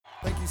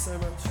Thank you so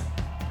much.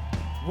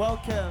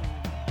 Welcome.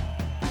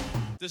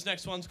 This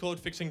next one's called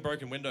Fixing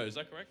Broken Windows, is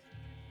that correct?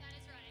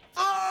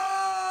 Oh!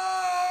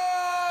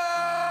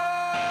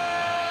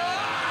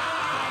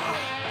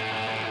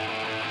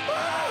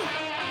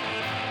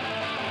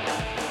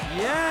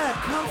 Yeah,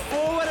 come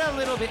forward a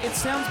little bit. It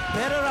sounds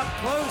better up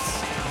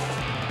close.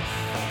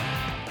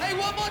 Hey,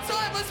 one more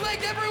time, let's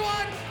make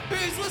everyone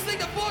who's listening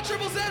to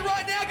 4ZZZ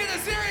right now get a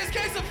serious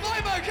case of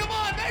FOMO. Come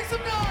on, make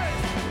some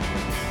noise!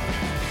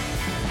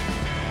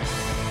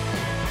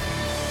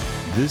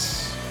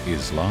 This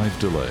is Live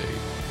Delay,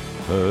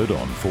 heard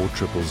on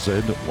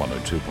 4ZZZ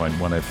 102.1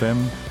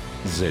 FM,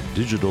 Z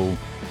Digital,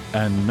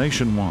 and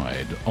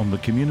nationwide on the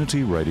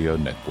Community Radio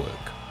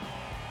Network.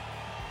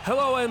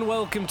 Hello and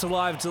welcome to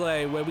Live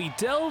Delay, where we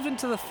delve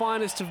into the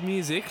finest of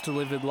music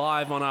delivered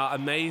live on our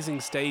amazing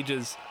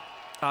stages.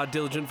 Our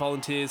diligent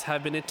volunteers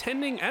have been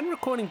attending and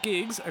recording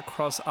gigs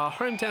across our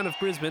hometown of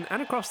Brisbane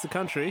and across the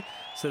country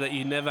so that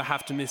you never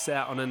have to miss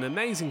out on an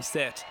amazing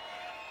set.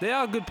 They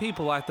are good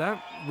people like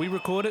that. We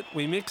record it,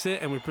 we mix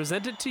it, and we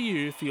present it to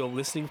you for your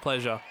listening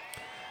pleasure.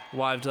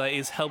 Live Delay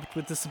is helped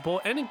with the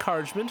support and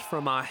encouragement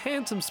from our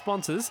handsome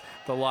sponsors,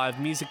 the live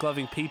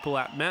music-loving people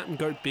at Mountain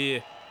Goat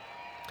Beer.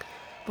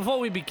 Before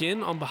we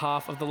begin, on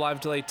behalf of the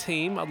Live Delay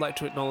team, I'd like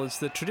to acknowledge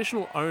the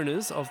traditional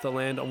owners of the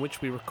land on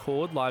which we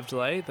record Live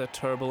Delay, the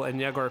Turrbal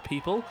and Yagara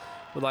people.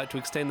 We'd like to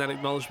extend that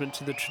acknowledgement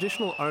to the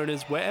traditional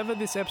owners wherever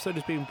this episode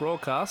is being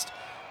broadcast.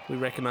 We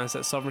recognise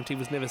that sovereignty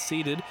was never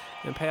ceded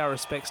and pay our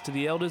respects to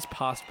the elders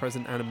past,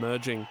 present and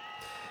emerging.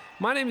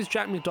 My name is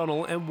Jack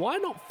McDonald, and why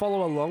not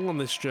follow along on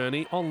this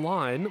journey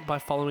online by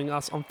following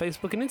us on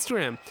Facebook and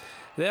Instagram?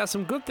 There are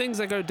some good things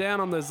that go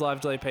down on those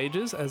Live Delay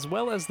pages, as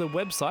well as the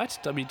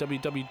website,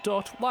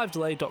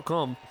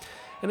 www.livedelay.com.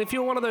 And if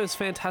you're one of those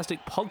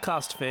fantastic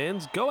podcast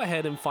fans, go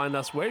ahead and find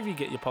us wherever you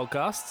get your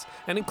podcasts,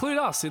 and include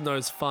us in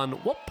those fun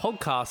 "What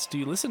podcasts do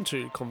you listen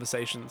to?"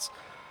 conversations.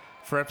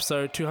 For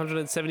episode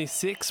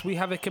 276, we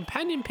have a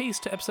companion piece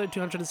to episode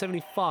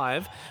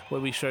 275, where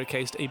we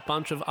showcased a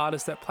bunch of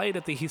artists that played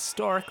at the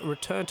historic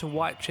Return to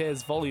White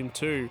Chairs Volume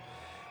 2.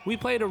 We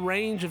played a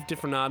range of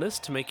different artists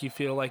to make you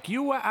feel like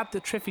you were at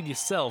the Trifid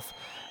yourself,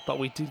 but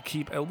we did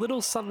keep a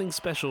little something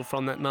special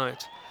from that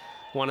night.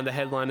 One of the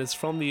headliners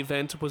from the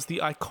event was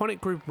the iconic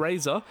group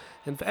Razor,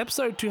 and for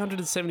episode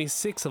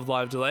 276 of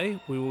Live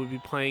Delay, we will be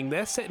playing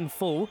their set in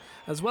full,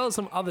 as well as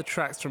some other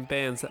tracks from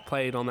bands that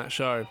played on that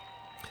show.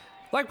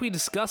 Like we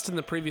discussed in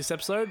the previous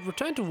episode,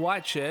 Return to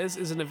White Chairs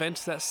is an event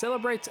that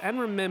celebrates and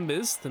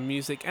remembers the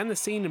music and the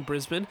scene in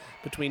Brisbane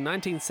between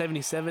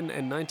 1977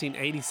 and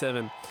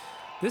 1987.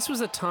 This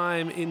was a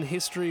time in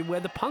history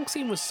where the punk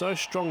scene was so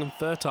strong and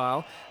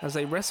fertile as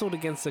they wrestled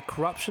against the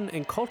corruption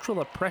and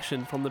cultural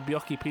oppression from the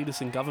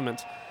Bjelke-Petersen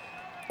government.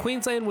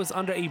 Queensland was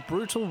under a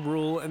brutal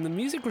rule, and the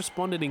music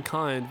responded in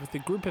kind, with a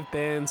group of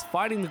bands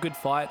fighting the good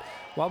fight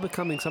while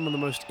becoming some of the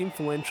most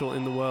influential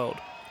in the world.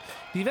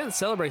 The event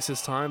celebrates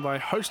this time by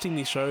hosting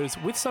these shows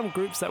with some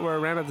groups that were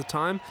around at the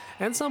time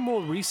and some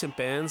more recent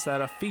bands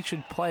that are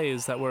featured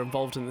players that were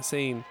involved in the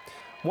scene.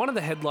 One of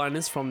the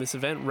headliners from this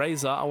event,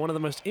 Razor, are one of the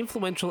most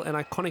influential and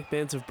iconic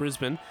bands of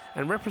Brisbane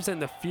and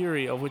represent the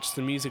fury of which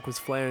the music was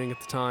flaring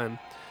at the time.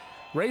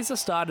 Razor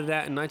started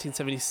out in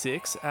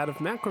 1976 out of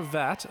Mount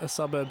Gravatt, a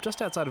suburb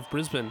just outside of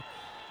Brisbane.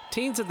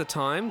 Teens at the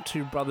time,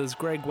 two brothers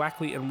Greg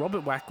Wackley and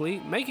Robert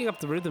Wackley, making up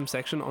the rhythm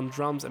section on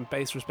drums and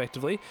bass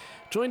respectively,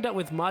 joined up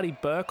with Marty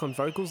Burke on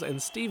vocals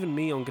and Stephen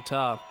Mee on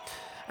guitar.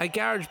 A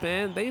garage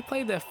band, they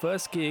played their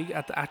first gig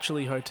at the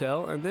Atchley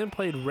Hotel and then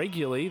played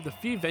regularly the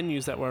few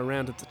venues that were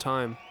around at the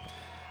time.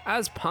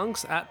 As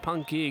punks at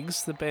punk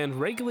gigs, the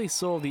band regularly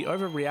saw the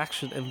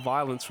overreaction and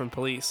violence from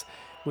police,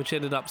 which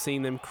ended up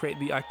seeing them create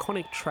the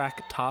iconic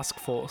track Task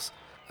Force.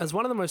 As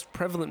one of the most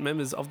prevalent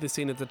members of the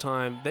scene at the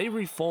time, they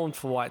reformed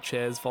for White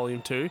Chairs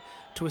Volume 2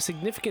 to a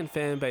significant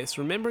fan base,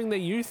 remembering their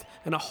youth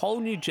and a whole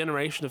new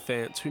generation of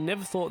fans who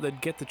never thought they'd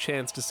get the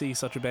chance to see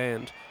such a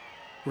band.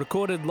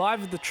 Recorded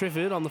live at the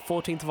Trifid on the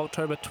 14th of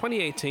October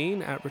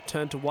 2018 at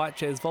Return to White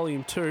Chairs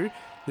Volume 2,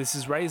 this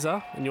is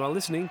Razor, and you are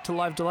listening to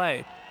Live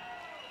Delay.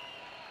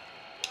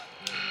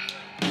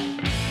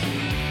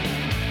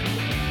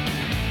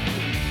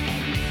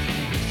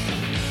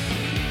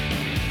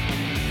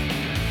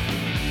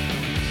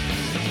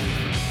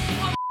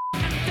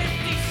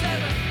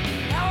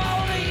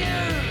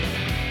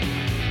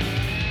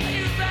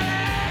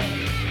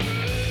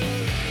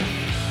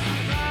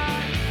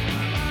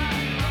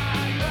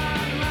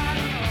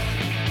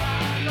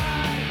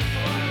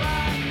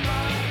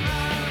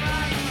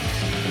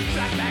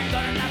 Track back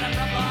on another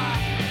proper.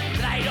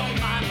 They don't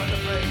mind.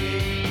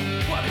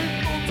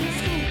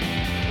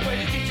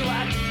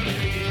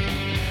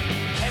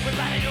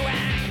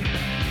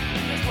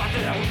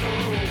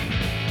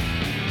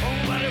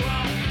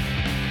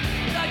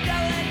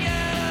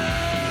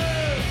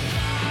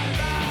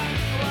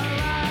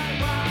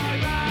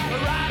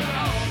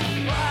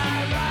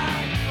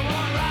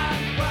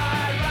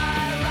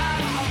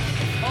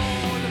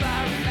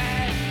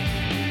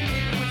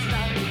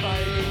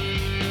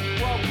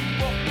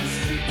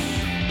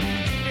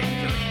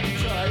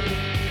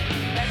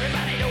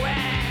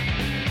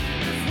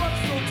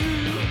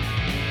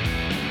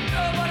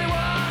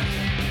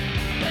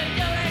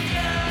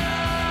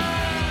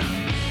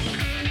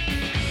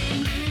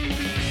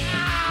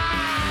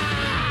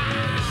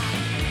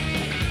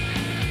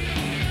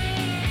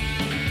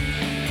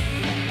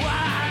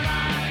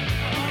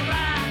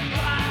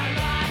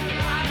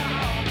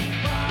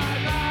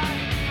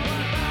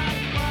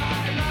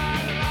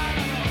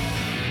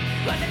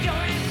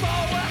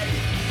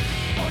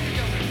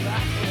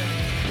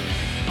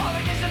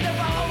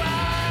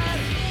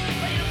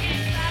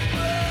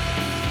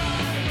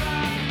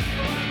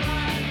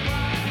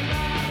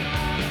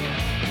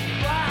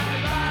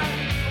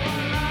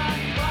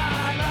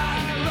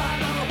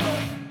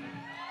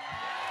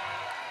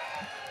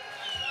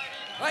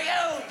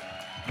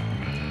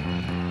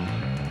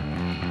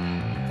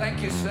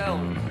 Thank you, Sel.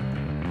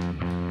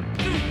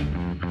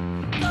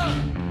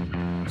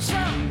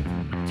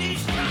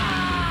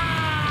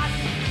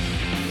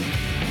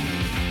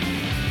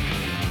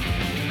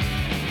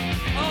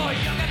 Oh,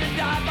 you're gonna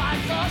die by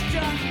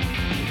exhaustion.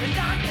 The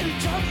doctor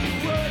told you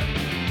would.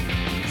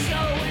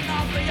 Showing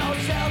off for your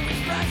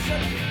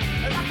self-expression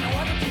like no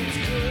other kids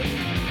could.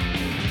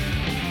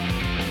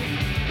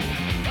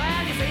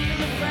 And you feel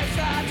the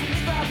pressure to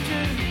live up to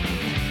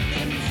the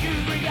image you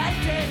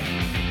created.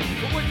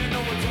 But when you know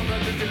it's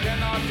something that you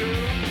cannot do,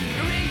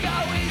 your ego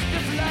is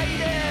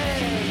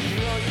deflated.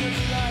 You're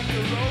just like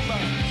a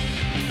robot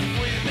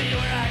with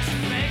your action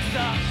mixed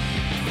up.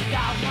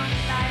 Without one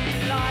night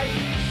in life,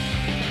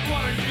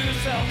 wanna do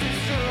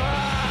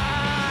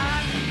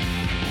self-destruct.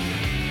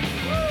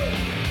 Woo!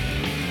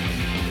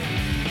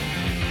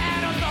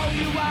 And although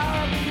you are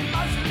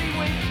emotionally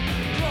weak,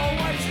 you're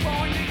always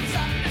finding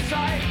something to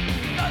say.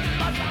 Nothing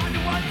much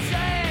under one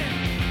shame.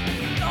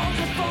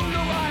 Those are fool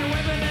who are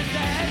women and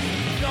dads.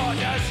 You're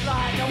just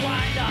like a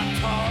wind-up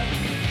toy.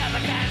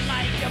 Never can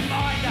make your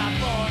mind up,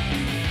 boy.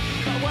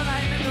 But when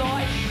I'm in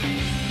life,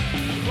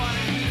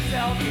 wanna do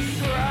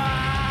self-destruct.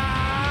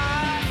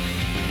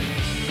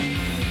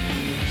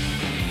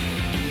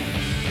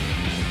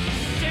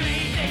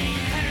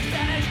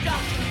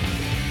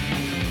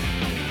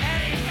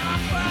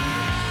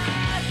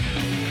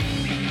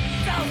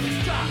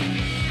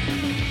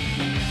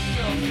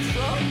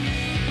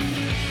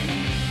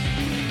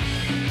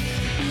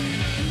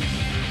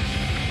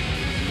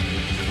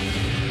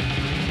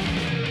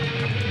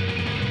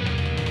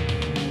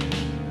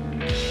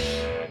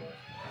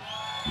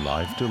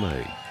 Live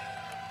delay.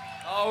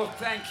 Oh,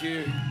 thank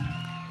you.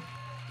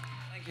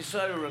 Thank you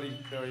so really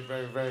very,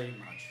 very, very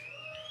much.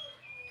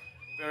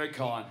 Very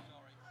kind.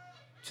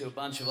 To a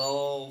bunch of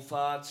old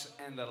farts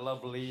and a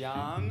lovely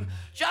young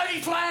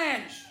Jodie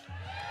Flange.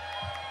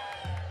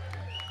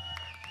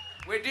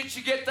 Where did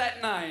she get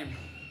that name?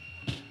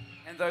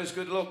 And those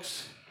good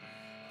looks?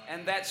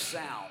 And that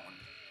sound?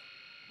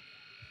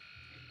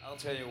 I'll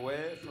tell you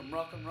where. From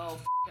rock and roll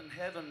f***ing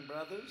heaven,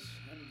 brothers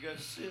and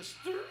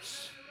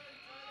sisters.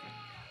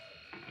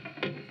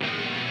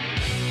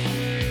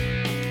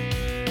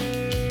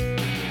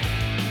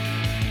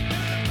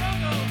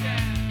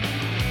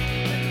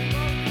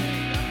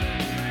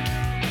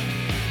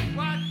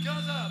 What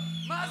goes up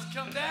must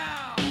come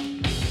down.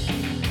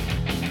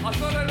 I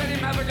thought I'd let him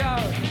have a go.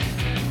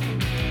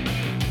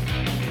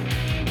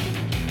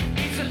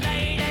 It's the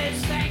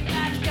latest thing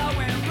that's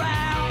going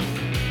round.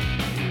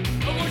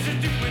 But what you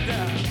do with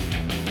that?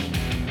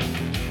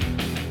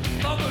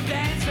 Local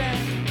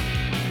dancing.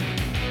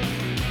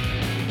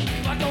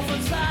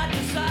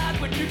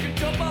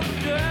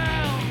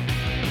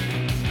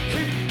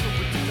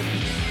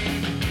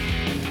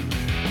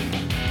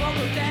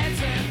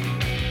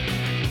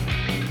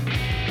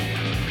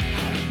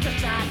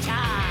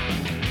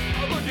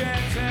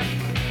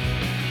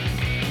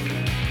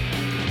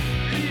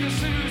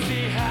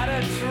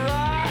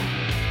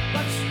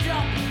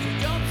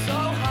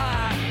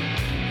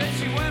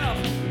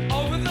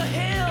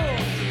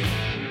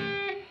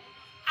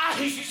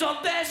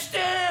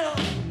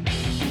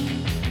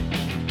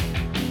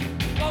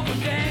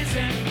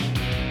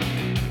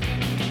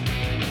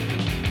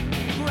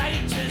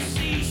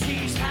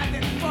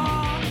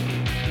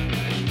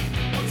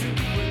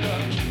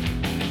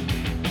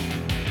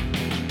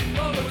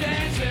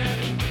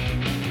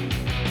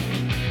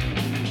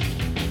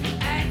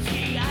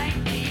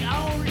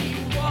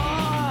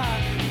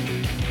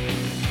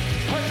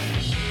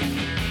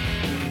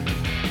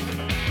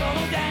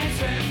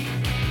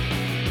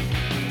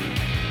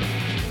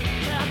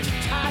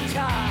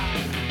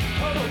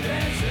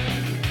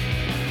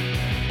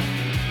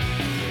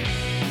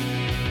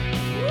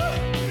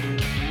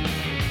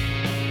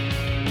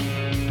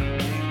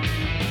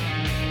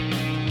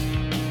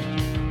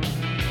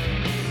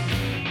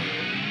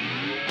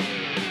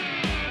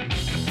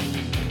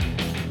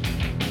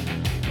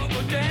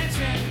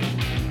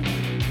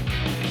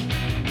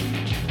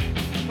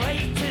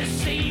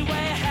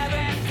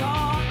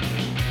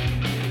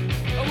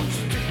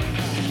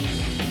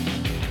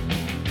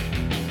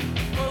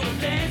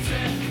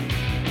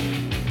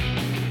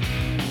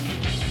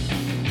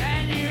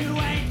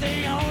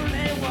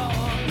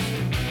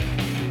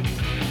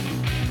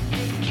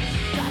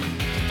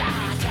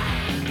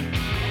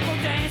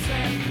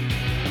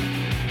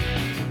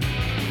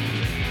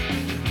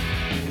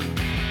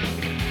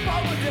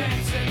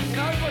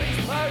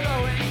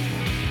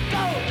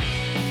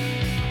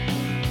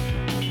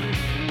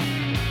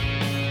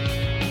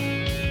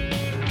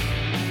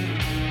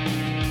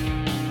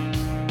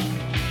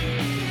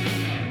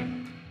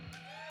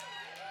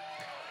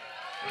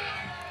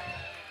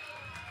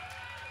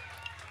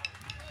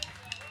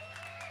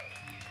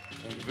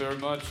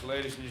 very much,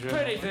 ladies and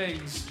gentlemen. Pretty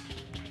things.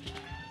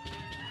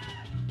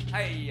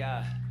 Hey,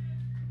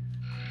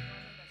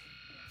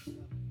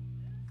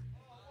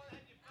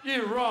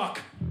 You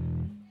rock.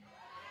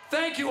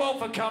 Thank you all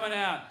for coming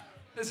out.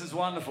 This is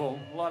wonderful.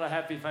 A lot of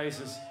happy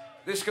faces.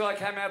 this guy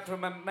came out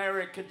from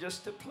America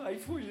just to play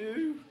for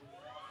you.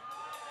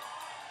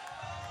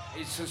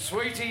 He's a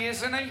sweetie,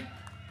 isn't he?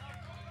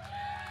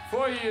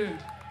 For you.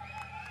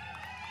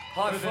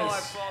 High For five,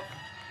 this. Bob.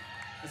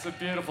 It's a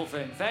beautiful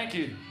thing. Thank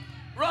you.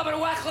 Robert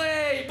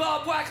Wackley,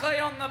 Bob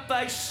Wackley on the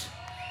bass.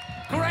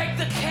 Greg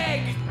the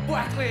Keg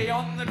Wackley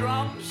on the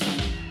drums.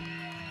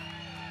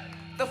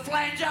 The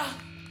flanger.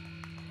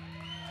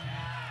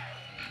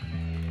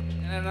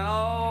 And an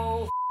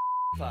old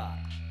fart.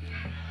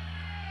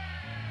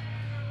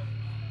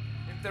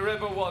 If there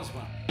ever was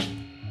one.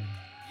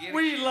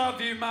 We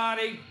love you,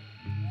 Marty.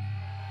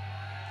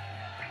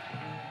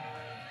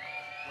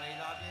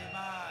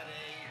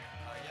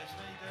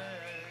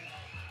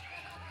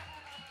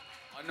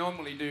 I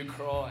normally do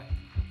cry.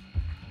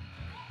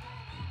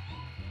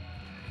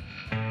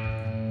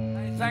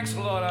 Hey, thanks a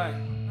lot, eh?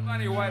 I've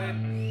only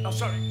waited. Oh,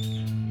 sorry.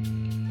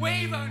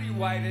 We've only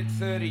waited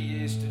 30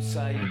 years to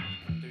say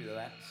do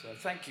that, so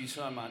thank you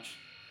so much.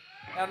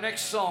 Our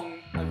next song,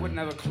 I wouldn't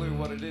have a clue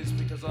what it is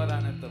because I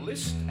don't have the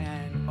list,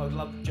 and I'd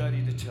love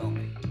Jodie to tell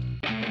me.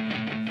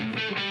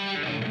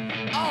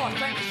 Oh,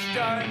 thanks,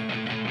 Joe.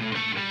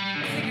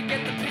 I think you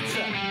get the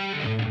picture.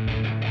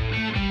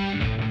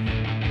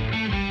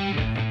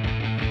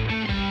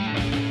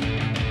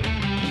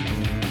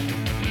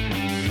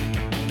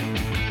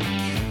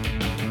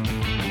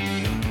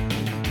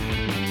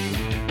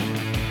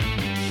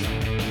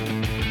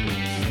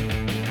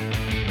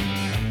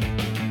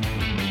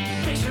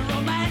 Picture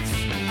romance.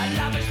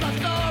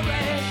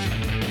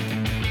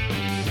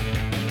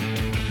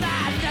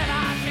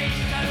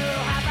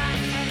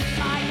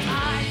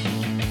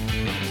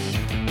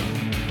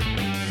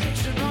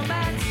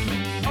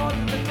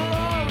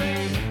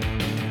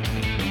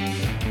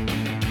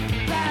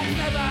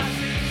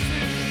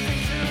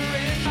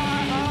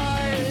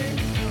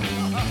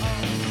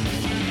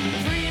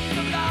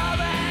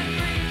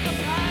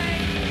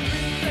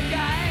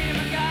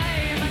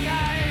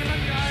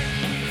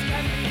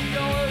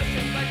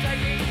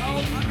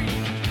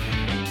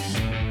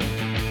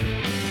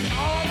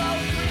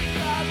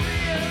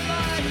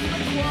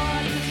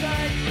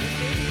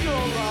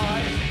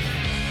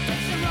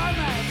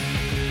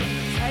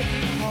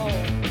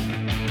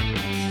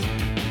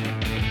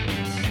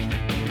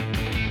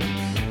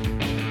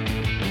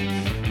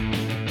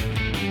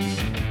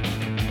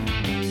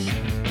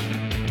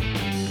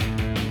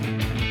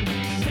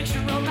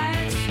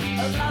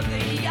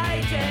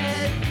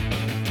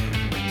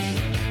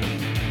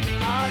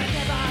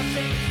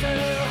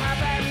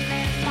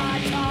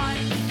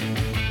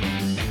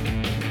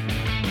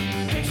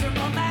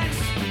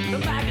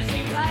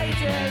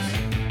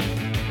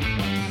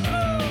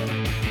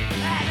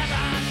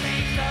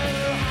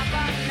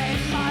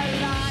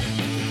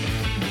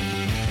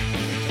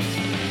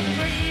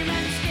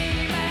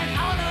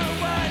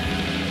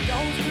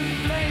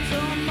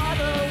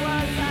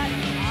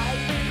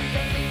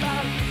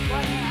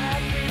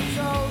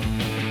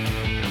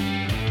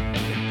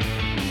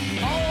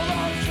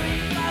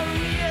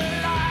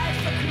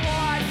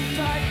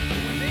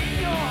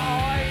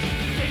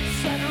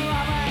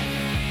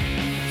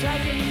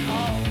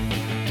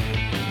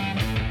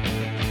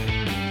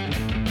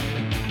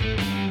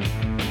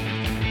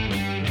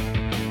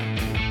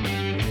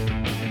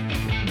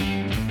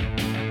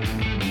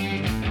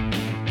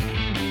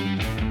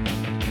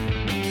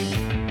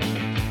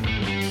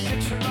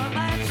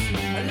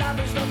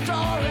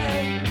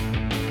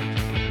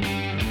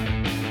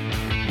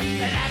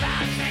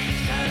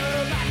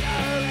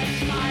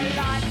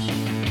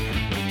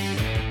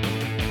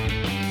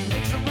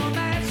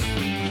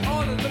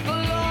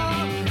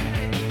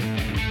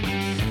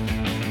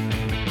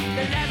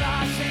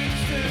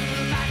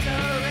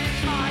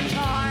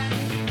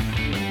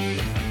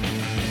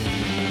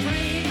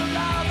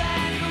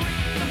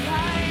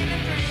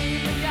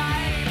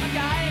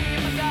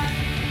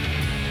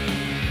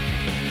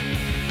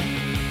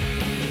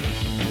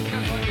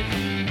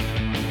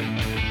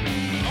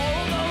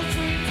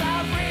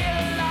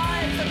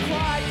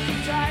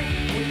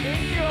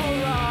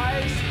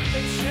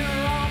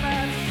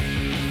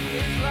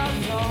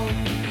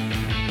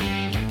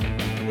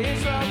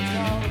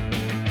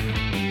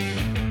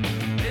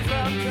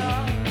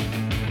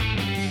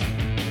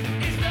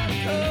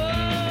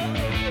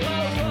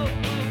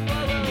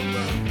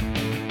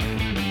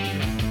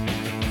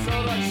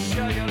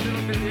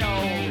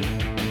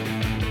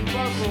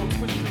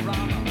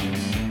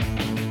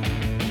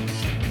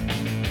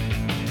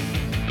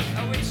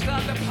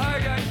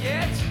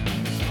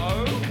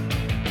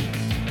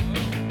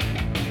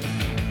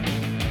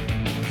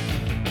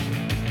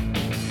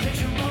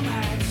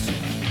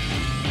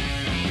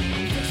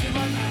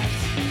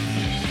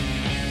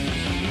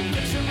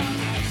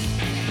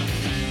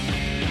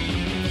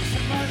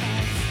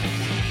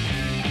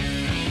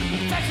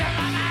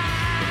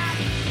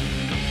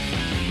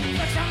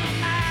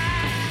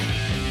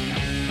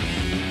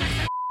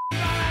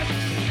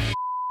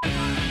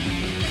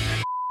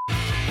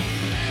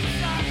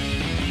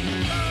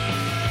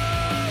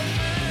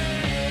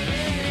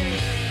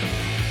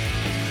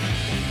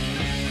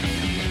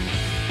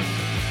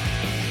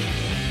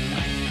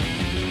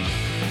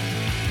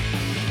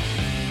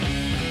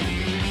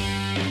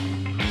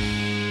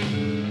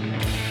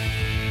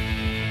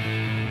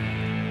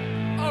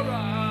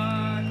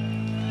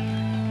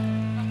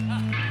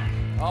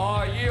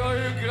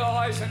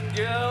 boys and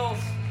girls.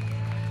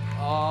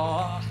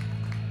 Oh,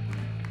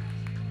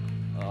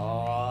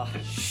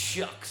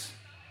 shucks.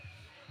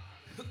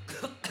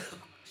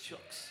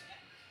 Shucks.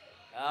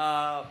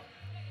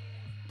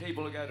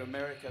 People who go to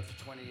America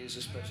for 20 years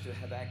are supposed to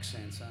have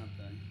accents, aren't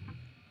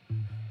they?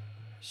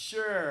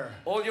 Sure.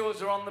 All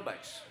yours are on the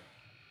bass.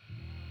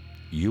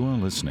 You are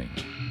listening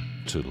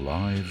to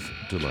Live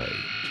Delay.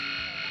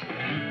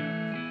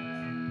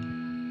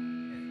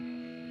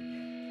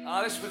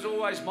 This was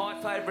always my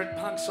favourite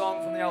punk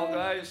song from the old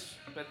days,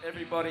 but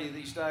everybody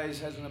these days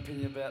has an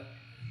opinion about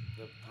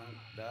the punk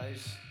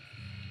days.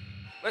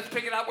 Let's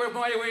pick it up where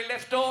we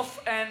left off,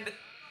 and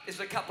there's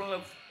a couple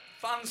of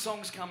fun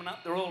songs coming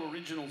up. They're all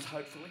originals,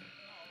 hopefully.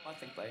 I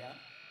think they are.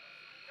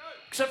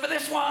 Except for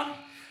this one.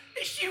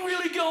 Is she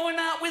really going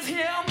out with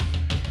him?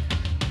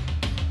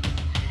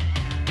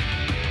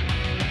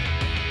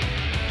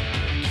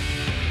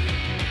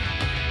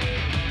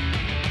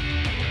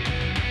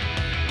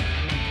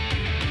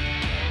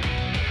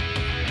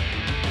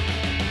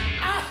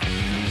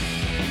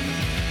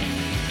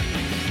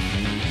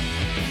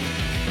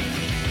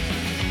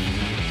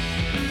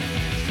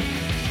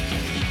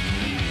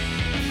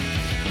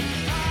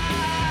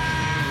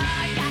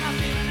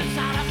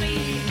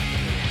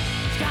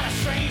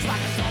 Strange like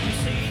a zombie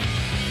scene.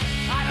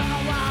 I don't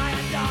know why,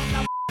 I don't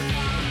know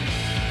why.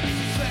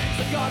 These things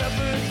I gotta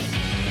burn.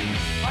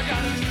 I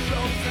got a new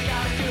rope, I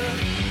got a good.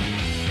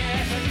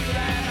 Yes, I do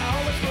that, I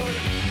always would.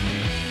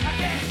 I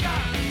can't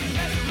stop,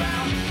 mess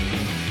around.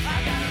 I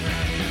got a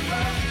brand new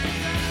rope.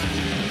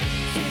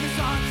 See the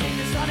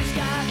sunny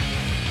sky.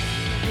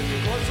 If your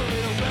voice a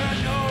little burn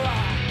your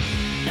eye.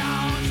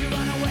 Don't you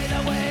run away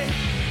that way.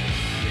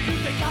 You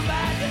can come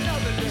back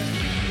another day.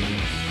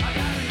 I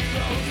got a new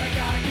rope, I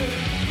got a good.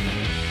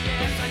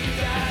 Yes, I do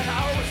that, I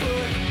always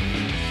would.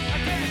 I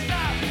can't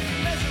stop,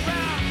 mess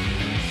around.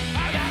 I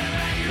got a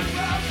brand new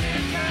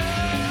broken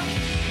girl.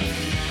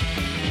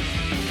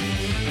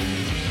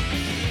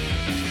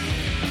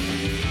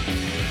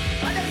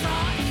 I never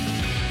thought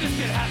this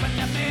could happen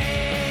to me.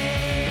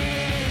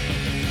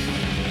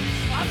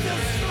 I feel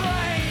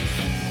strange,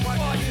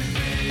 watching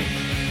me.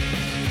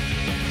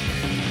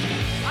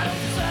 I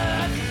don't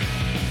deserve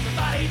the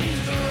body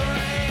needs to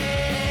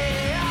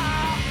rain.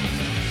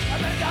 I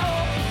better go.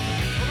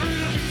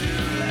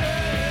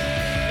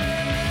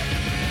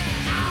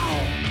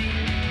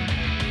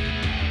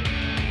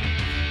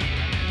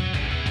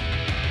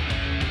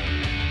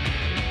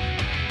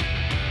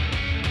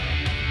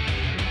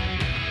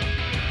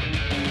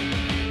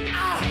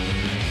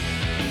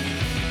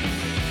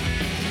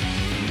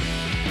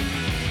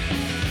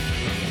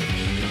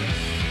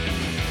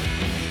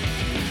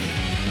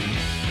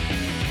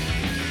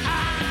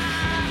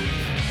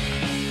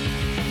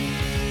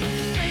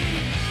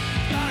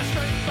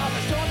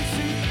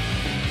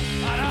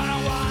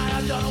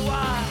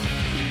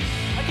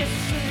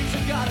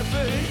 Gotta be.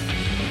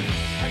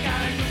 I got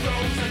a new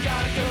rose, I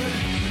got a good.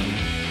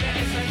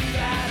 Yes, I do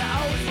that, I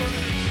always would.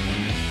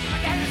 I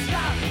can't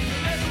stop,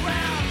 mess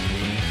around.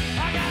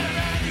 I got a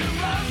brand new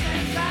rose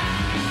in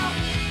town.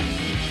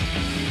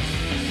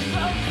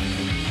 Rose.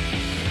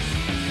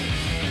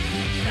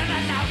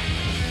 No.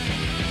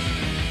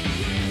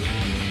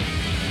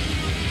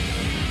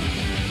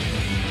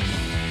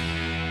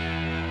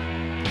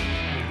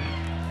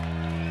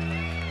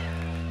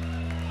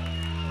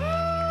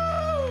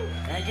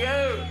 Thank you.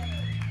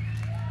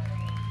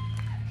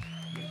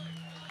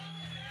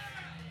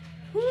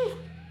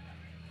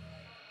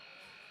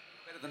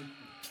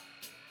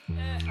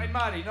 Hey,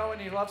 Marty, know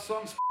any love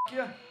songs,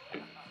 you?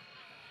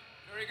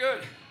 Very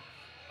good.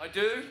 I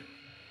do.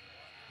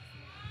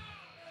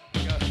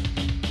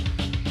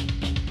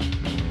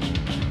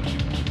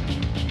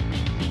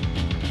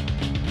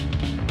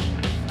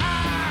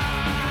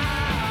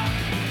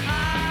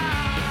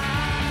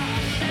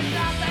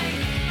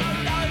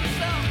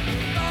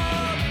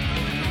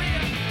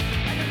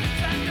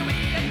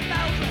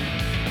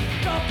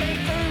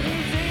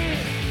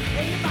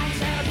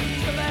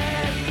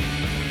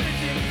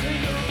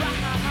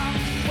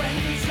 When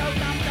he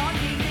showed up on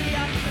TV,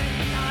 I'm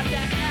thinking, oh,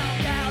 that hell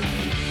down.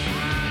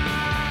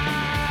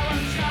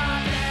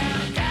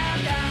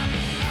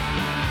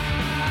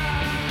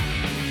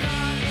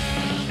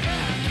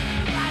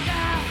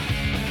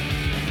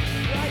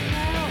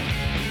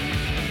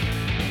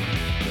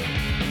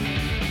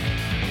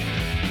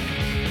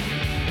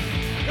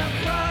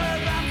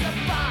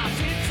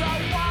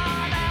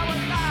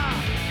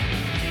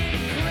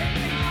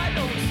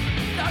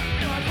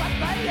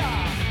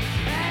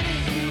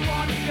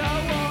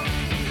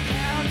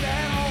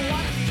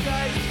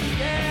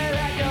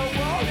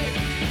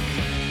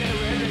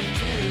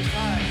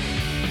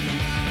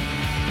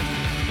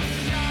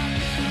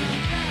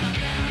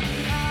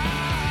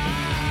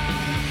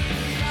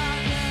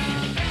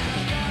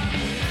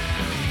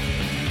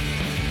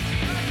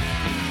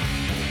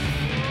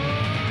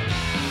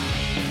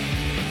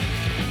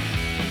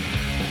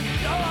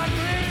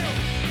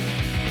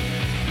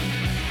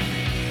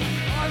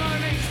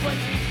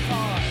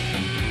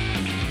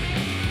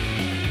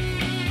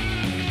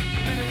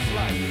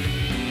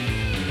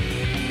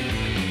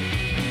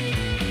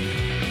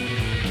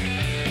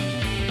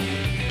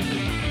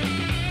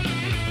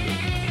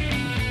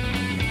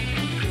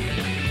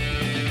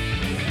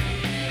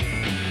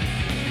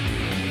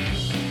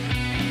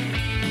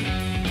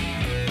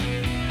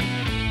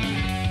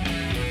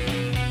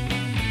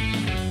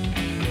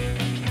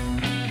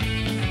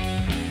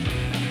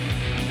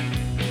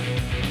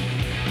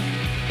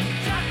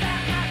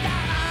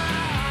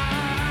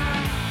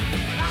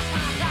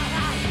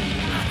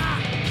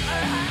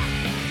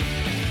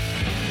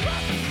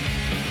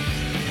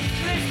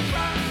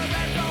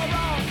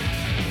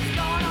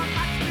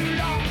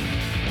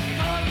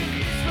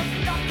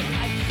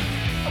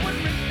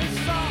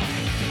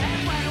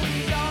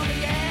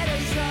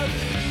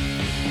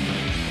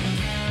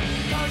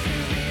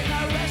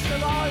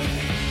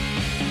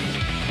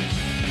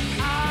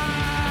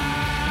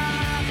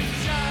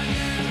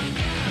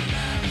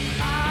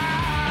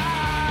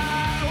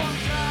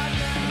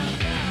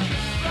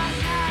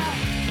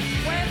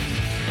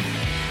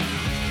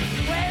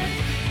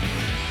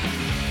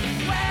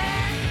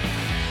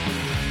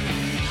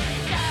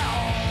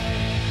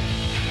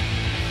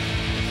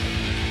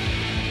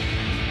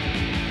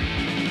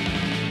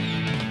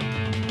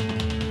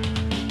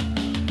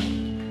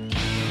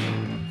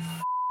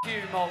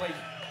 Ollie.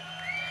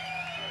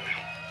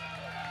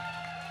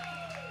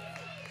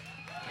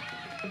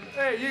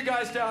 Hey, you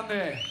guys down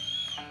there.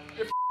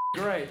 You're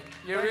great.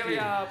 You Thank really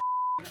you. are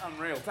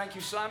unreal. Thank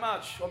you so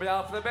much. On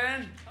behalf of the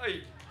band,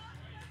 hey.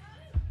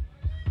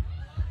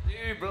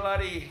 You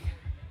bloody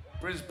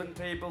Brisbane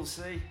people,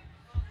 see?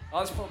 Oh,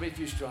 there's probably a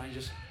few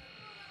strangers.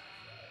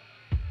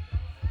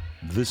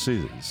 This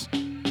is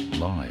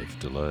Live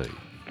Delay.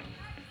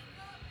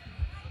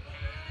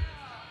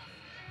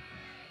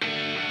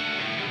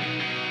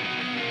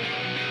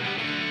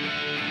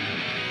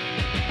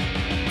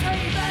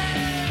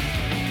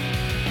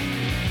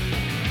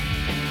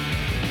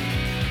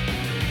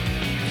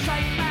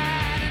 Same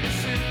man in a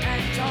suit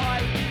and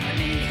tie, and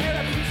the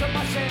inheritance of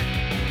my sin.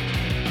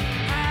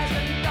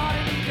 Hasn't got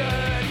any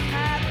good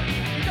habit.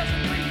 He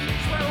doesn't drink,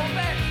 swear or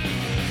bet.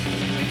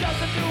 He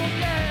doesn't do them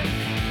yet.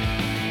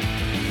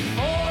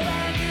 All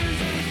that news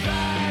is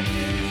bad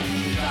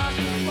news. Just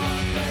the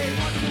one they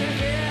want to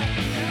hear.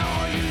 And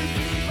all you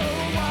people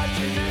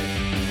watching it,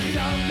 you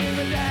don't give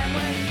a damn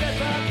when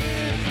death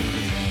appears.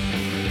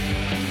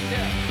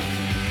 Yeah.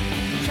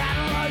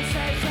 Channel O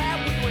says that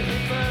we were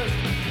here first.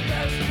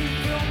 First to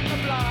film the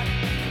blood.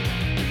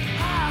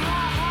 Ha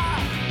ha ha,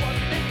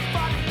 wasn't it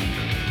funny?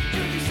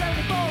 Judy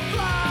 74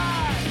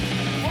 blood.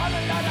 What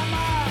a lot of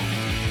mud.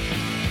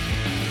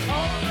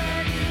 All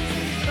that news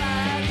is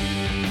bad.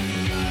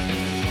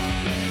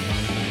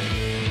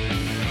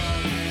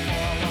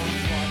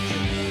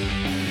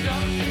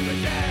 Don't give a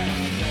damn.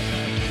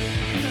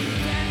 Just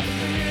stand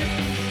here.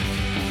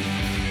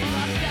 Well,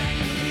 I'm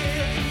standing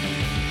here.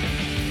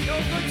 You're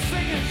good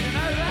singers, you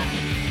know that?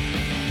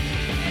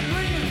 And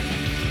ringers.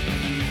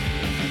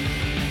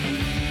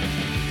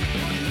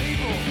 Good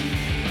people.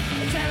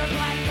 A set of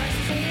black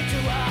dresses into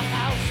our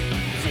house.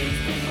 6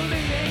 people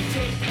leaving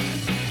tea.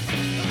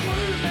 The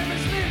crew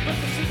members live, but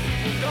the 6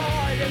 people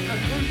died. And the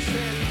crew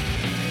said,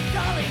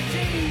 golly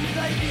gee,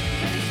 they didn't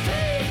finish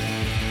tea.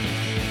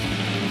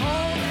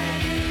 All their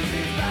news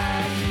is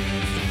bad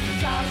news.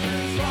 Just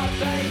as what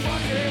they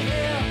want to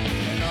hear.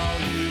 And all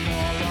you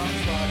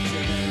morons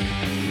watching it,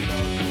 you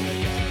don't do it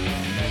again.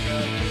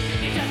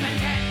 You just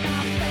pretend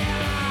not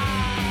there.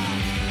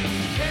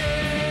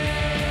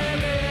 Here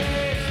is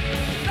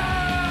the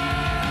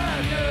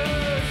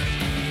news.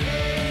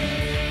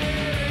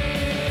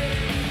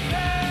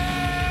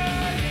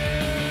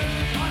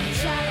 On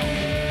channel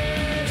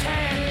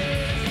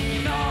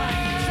 10, 9,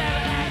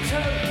 7 and 2,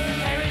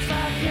 there is the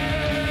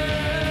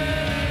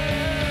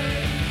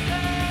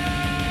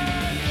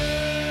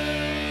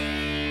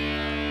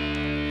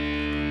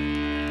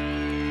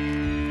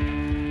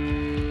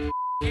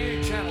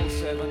You, Channel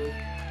 7.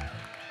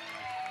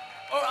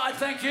 All right,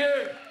 thank you.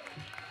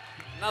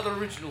 Another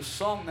original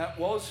song that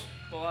was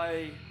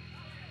by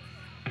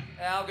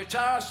our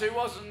guitarist who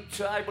wasn't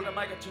able to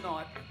make it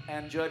tonight.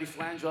 And Jody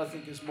Flanger, I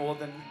think, is more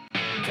than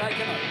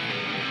taken it.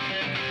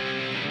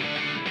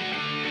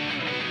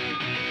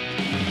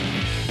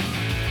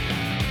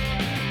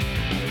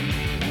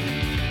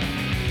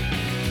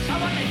 I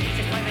want the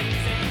music when the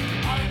music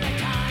all the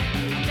time.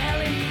 I'm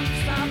telling you,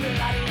 stop the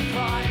bloody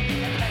crime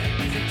and play the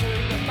music to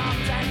the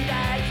moms and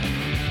dads,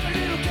 the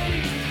little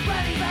kiddies,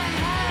 grannies and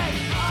hags.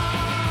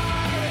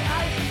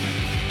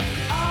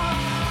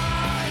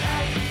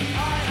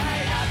 I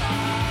hate ever.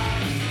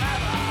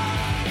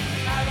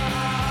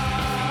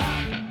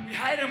 We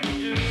hate them, we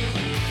do.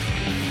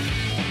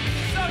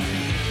 So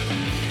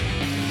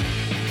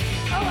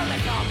oh, well,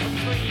 they come from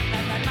cream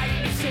and they make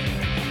me sick.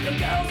 The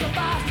girls are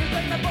bastards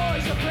and the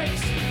boys are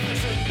pricks. You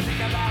shouldn't think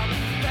about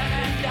Ben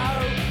and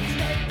Doe.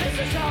 Instead, this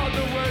is how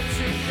the word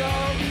should go.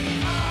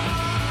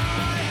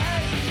 I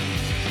hate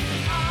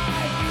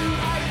you,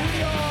 hate we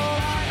all.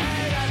 I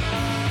hate ever.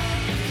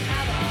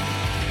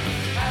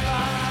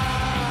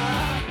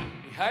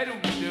 We hate them,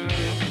 we do.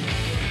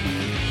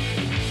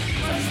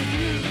 So should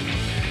you.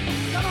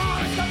 Come on,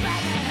 let's go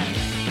back at it.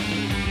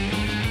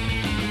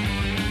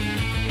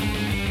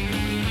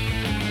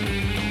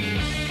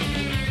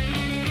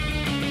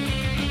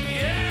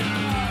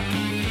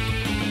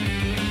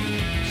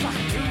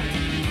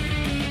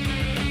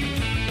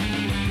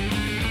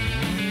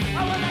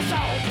 Oh, well, that's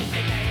all.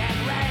 They and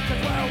ranked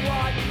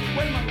worldwide.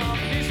 When my mom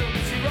hears them,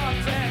 she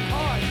runs and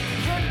hides.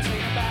 Shouldn't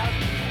sing about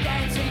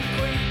dancing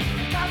queen.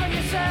 Cover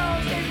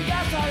yourselves in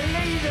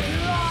gasoline and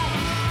light.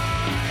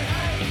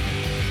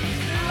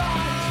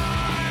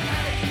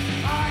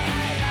 I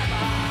hate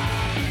ever.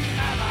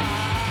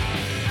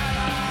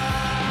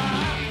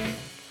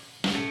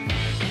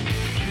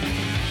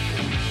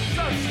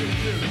 So should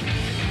you.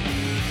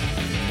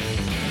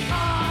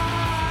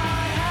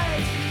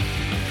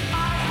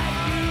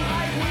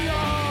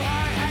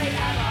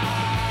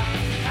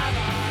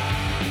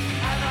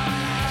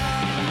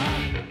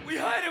 We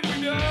hate them, we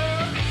do.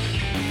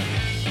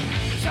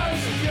 So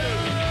should you.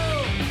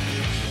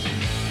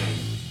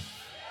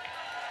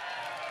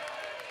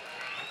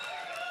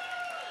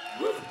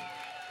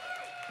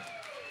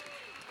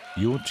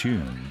 You're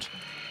tuned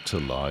to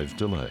Live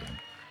Delay.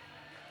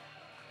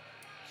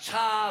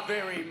 Cha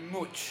very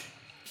much.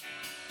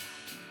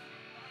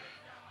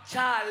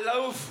 Cha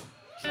loaf.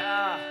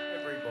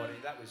 Everybody,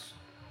 that was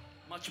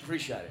much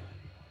appreciated.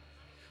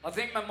 I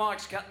think my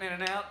mic's cutting in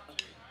and out.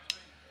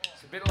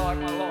 It's a bit like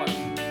my life.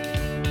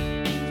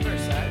 It's very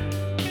sad.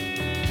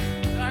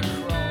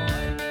 Don't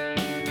cry.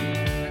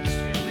 That's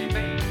usually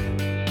me.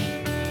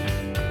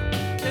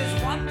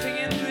 There's one thing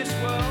in this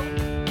world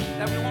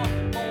that we want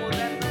more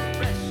than the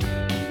rest.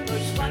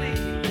 Those funny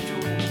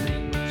little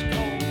things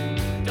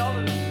called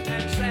dollars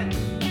and cents.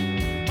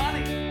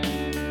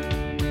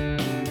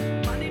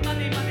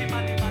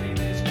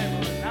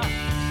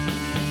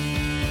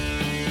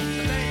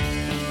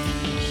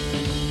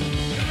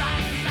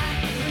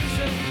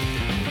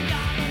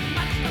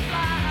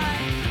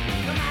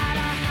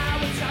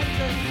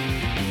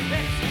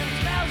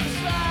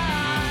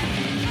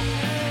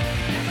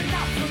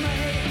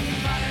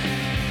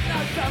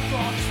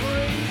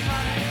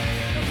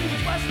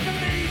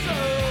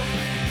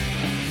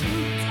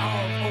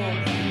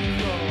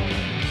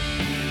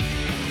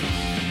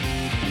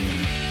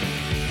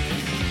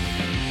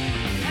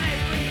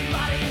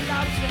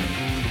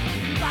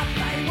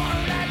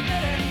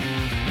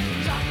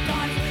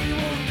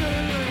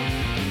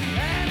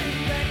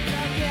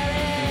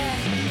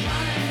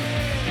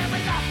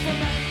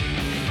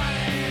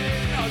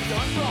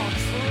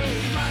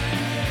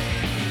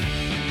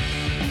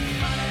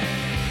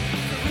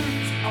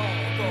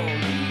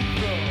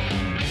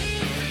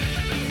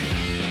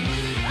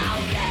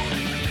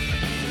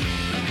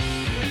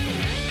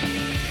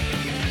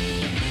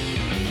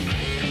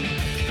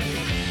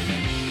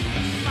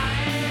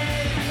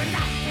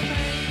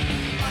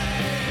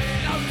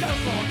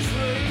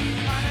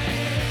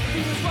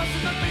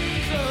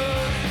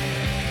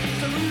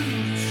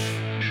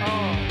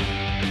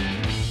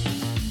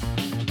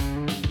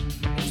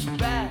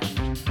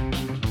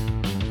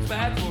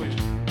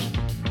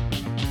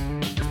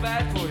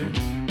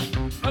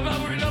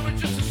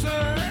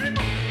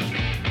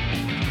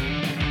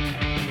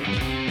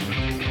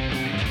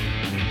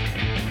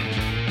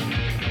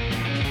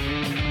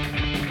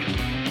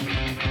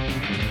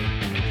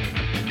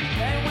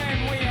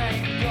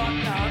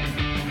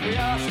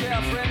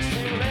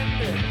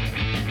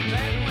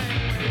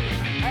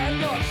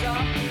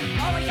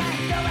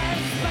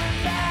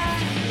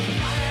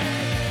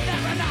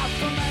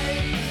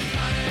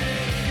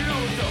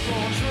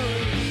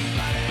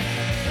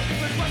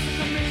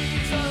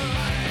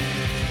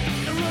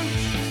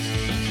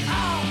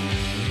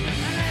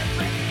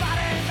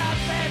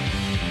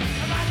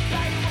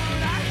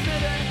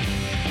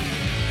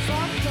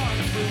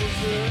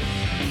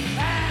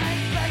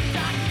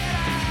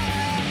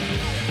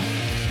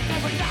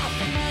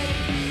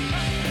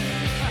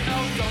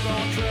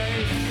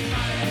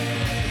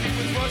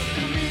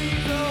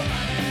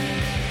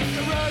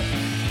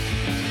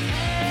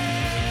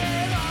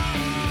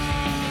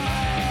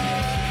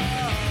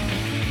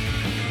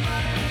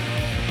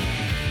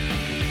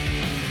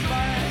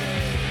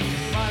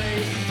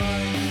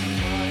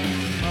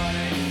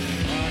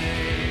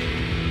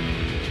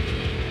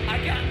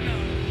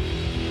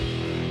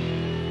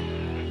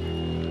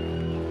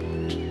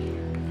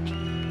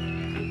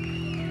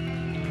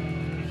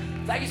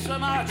 Thank you so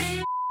much.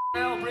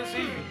 Well,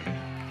 Brizzy,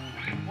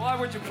 why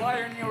would you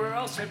play anywhere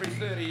else every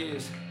 30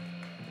 years?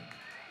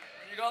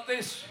 You got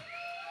this.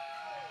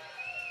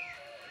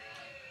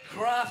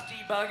 Crafty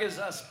buggers,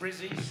 us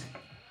Brizzies.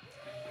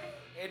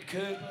 Ed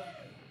Cooper,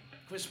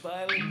 Chris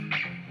Bailey,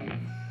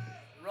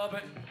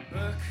 Robert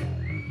Burke,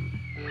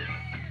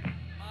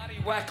 Marty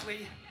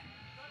Wackley.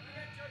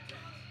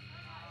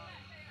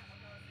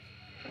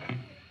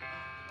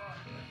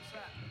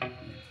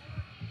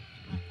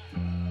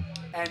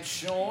 And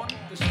Sean,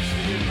 this is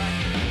for you,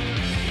 mate.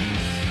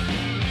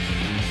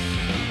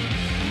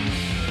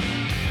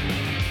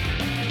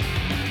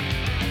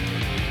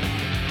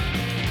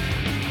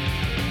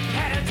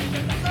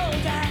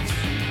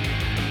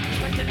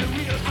 In a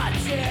real hot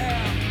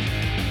jam,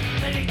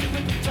 then he did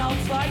with the top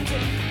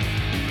fighting.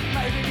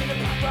 Maybe need a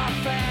pop rock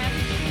fan.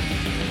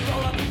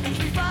 Roll up in the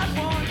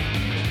 351.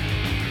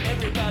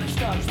 Everybody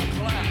starts to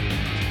clap.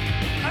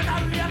 And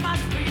only I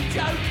must be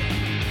joking.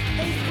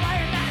 He's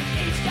playing that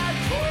East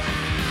Coast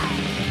crap.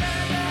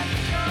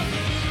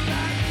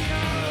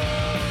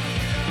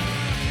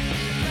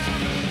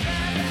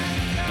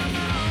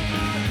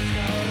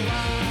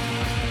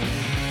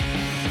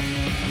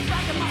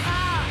 Back in my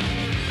heart.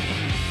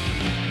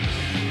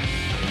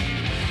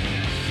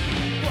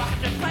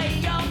 To pay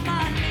your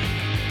money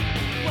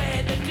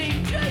where the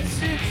DJ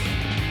sits.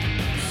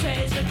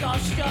 Says it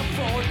costs you $14.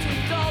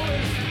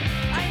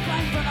 Ain't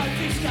playing for no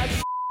disco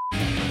shit.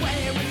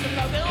 Where is the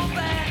local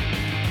band?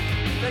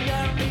 They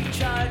only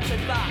charge a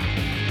buck.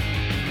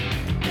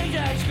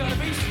 DJ's gonna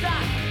be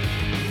stuck.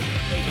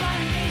 He's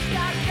playing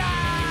disco car.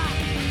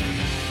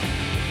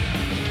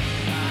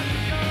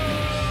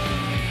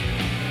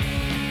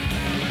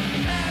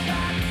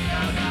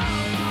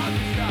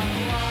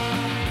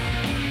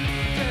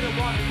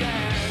 Wanna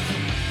dance?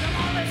 Come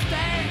on, let's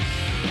dance.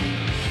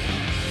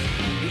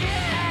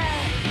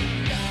 Yeah.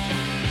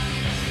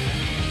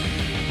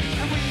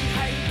 And we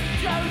hate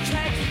Joe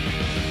Tex.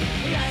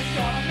 We ain't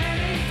got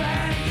many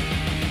fans.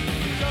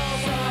 So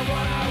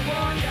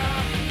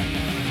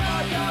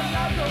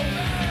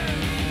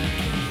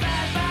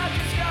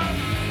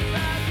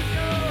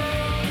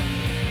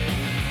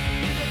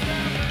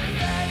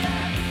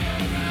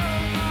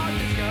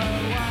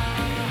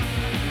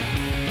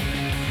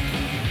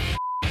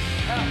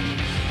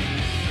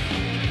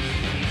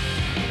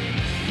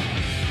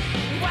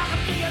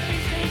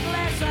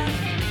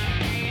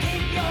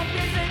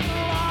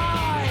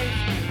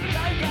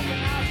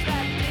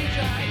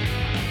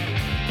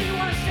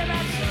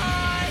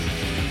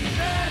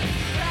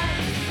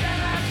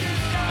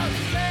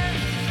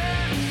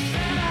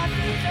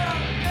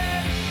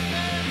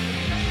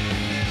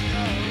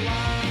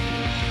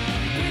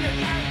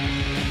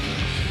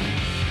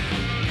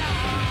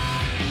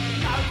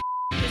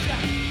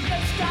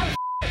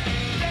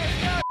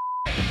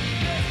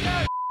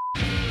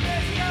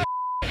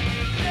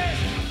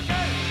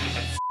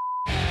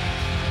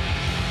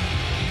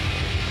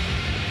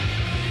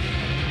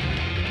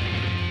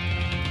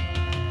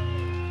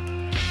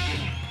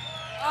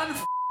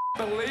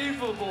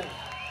unbelievable.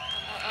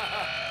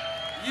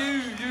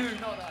 You,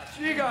 not us.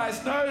 You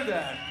guys know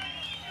that.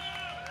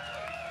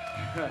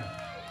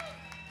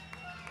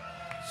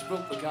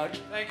 Spilt the coke.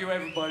 Thank you,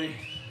 everybody.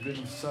 You've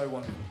been so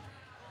wonderful.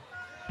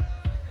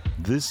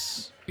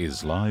 This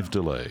is Live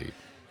Delay.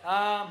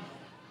 I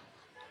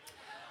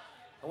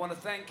want to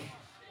thank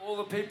all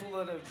the people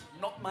that have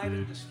not made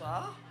it this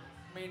far,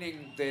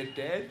 meaning they're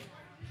dead.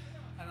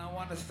 And I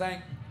want to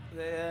thank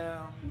their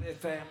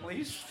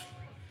families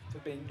for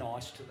being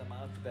nice to them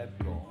after they've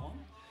gone.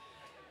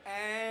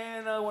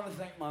 And I want to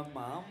thank my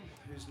mum,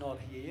 who's not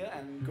here,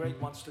 and Greg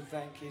wants to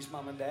thank his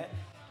mum and dad.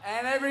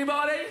 And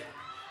everybody,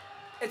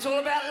 it's all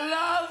about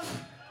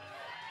love.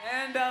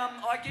 And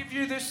I give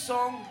you this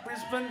song,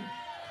 Brisbane.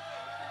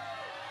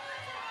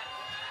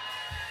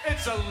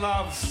 It's a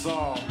love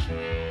song.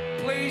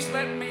 Please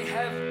let me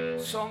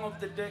have Song of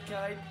the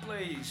Decade,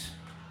 please.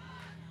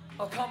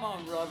 Oh, come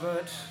on,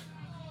 Robert.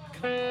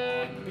 Come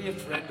on, be a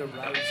friend of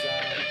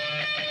Rosa.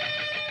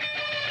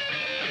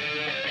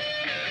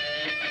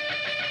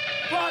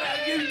 What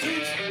are you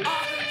kids? I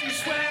heard you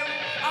swear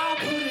I'm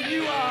putting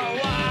you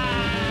away.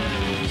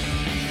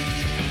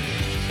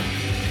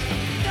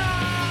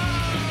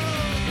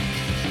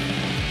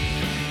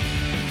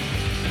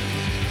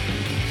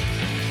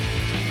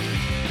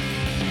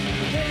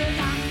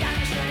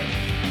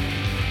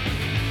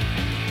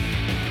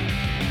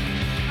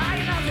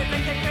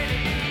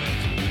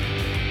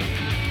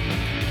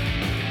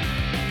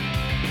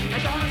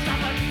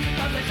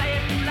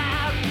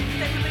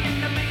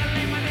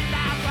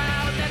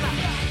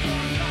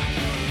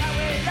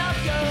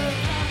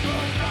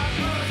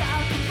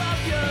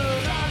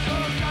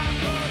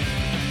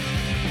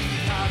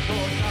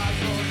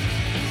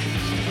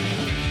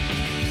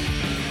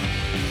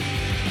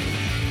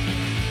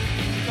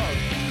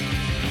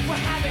 We're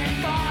having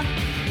fun,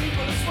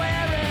 people are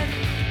swearing.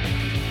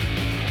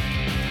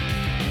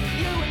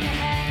 You in your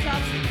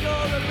handcuffs,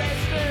 you're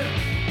arrested.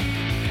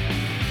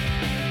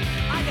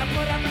 I can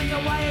put everything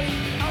away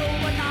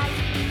overnight.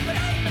 But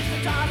hey, Mr.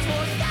 Task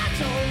Force, that's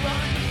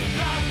alright.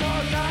 Task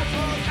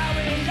Force, how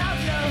we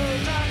love you.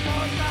 Task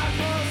Force, how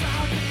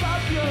to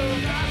love you.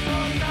 Task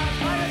Force,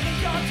 why do you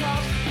think you're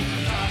tough?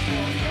 Task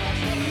Force,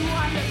 you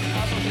want it,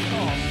 that's what we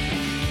call.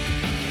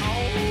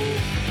 Oh.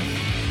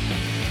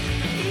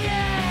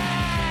 Yeah!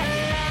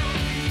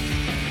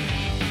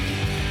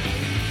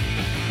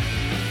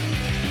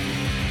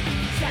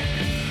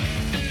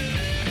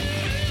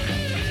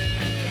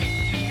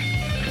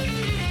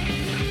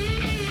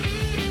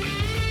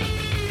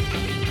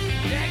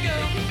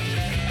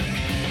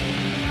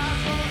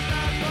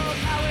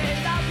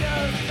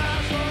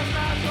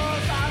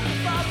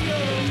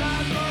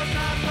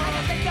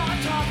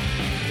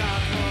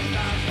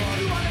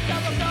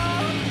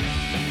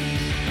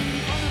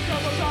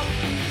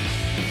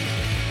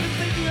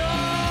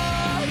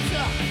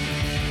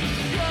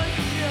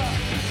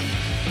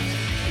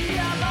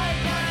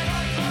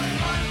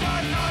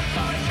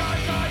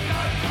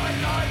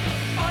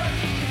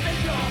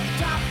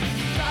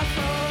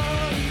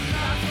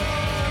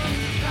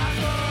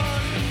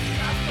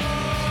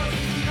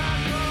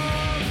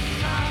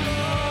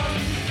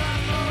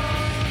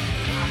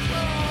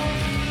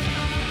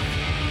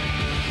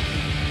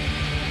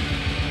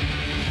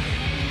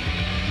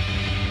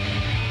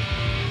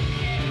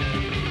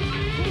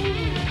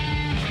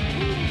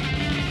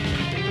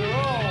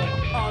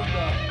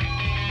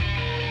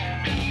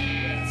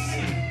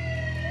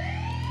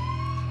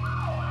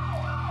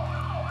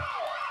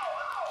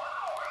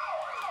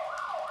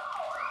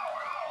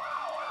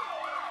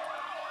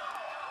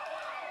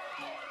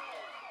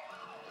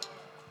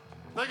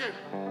 Thank you.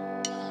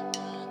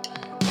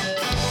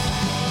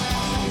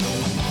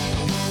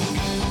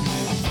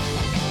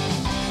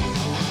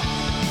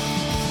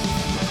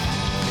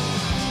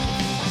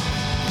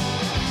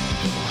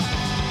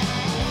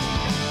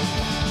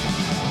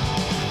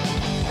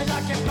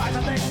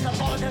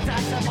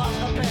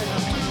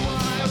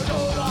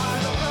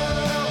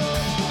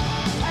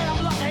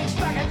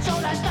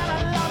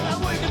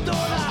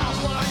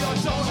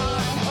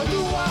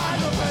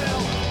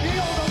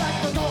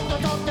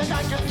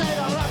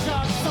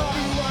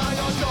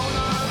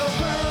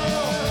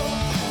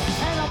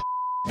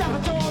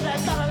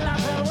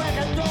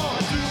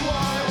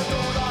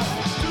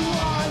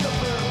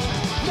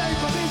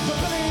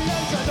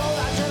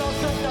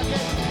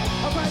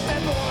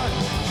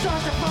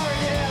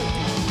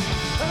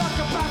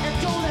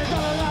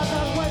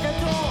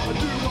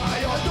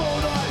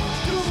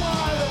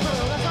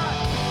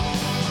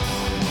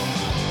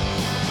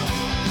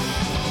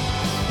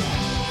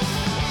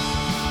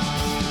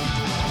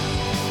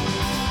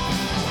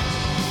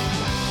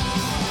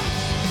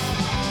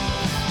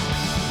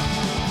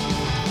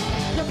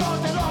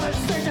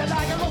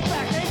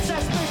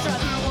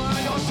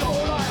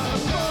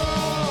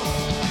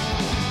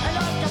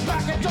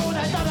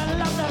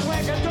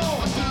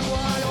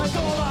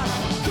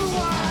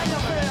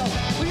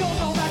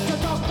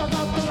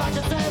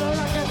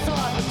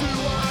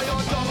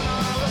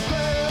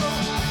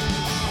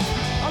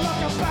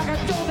 Back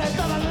and do that,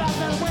 not a lot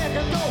that way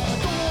to go.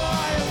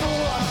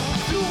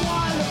 Do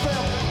I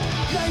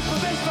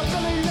beast for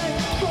Billy Lee.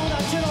 Throw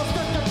that shit on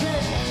Mr.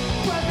 King.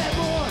 Grab that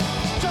boy,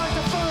 charge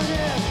the bird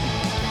in.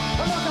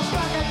 I'm looking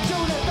back at you,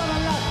 there's not a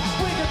lot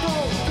we can do.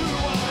 Do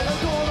what I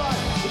do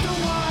right, do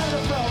what I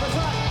feel, that's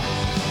right.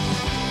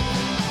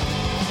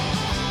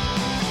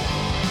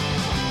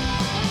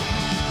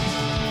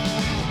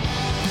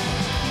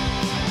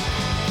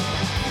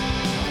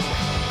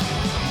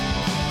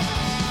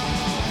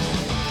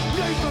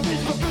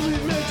 Beast for Billy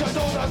Lee, I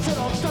know that shit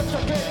on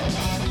Mr. King.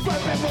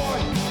 Grab that boy,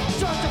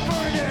 charge the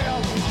bird in.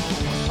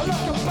 I'm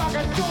looking back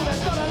at you,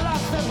 there's not a lot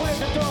that we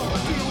can do.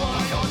 Do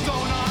I or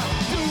don't I,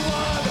 do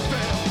what I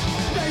feel.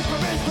 Name for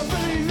beast for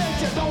Billy Lee,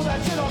 I know that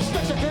shit on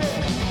Mr.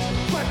 King.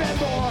 Grab that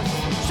boy,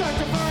 charge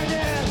the bird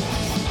in.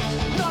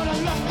 Not a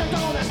lot to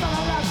do, there's not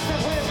a lot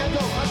that we can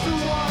do. Do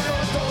I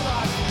or don't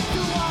I,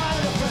 do what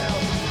I feel.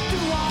 Do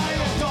I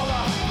or don't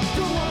I,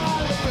 do what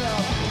I feel.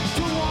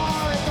 Do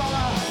I or don't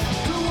I,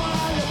 do what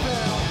I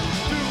feel.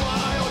 Do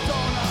I or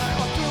don't I,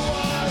 or do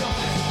I or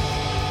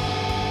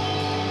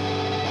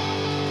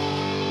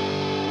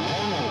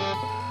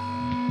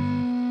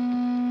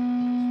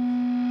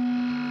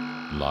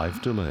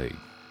Live delay.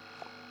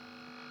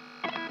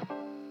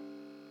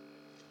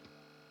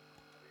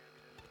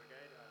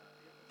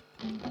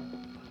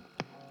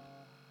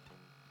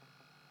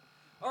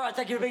 All right,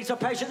 thank you for being so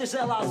patient. This is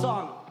our last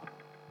song.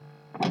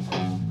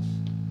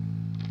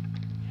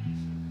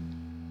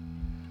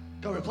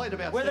 Go, we played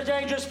about We're the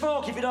Dangerous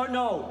Folk, if you don't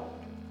know.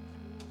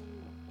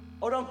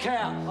 Or don't care,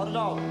 I don't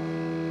know.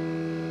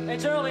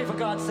 It's early, for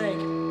God's sake.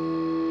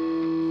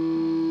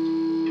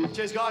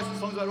 Cheers, guys. This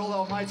song's about all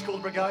our mates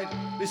called Brigade.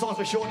 This song's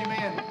for Shawnee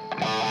Man.